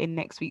you all in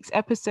next week's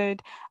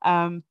episode.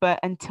 But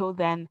until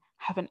then,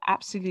 have an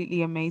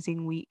absolutely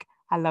amazing week.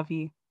 I love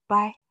you.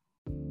 Bye.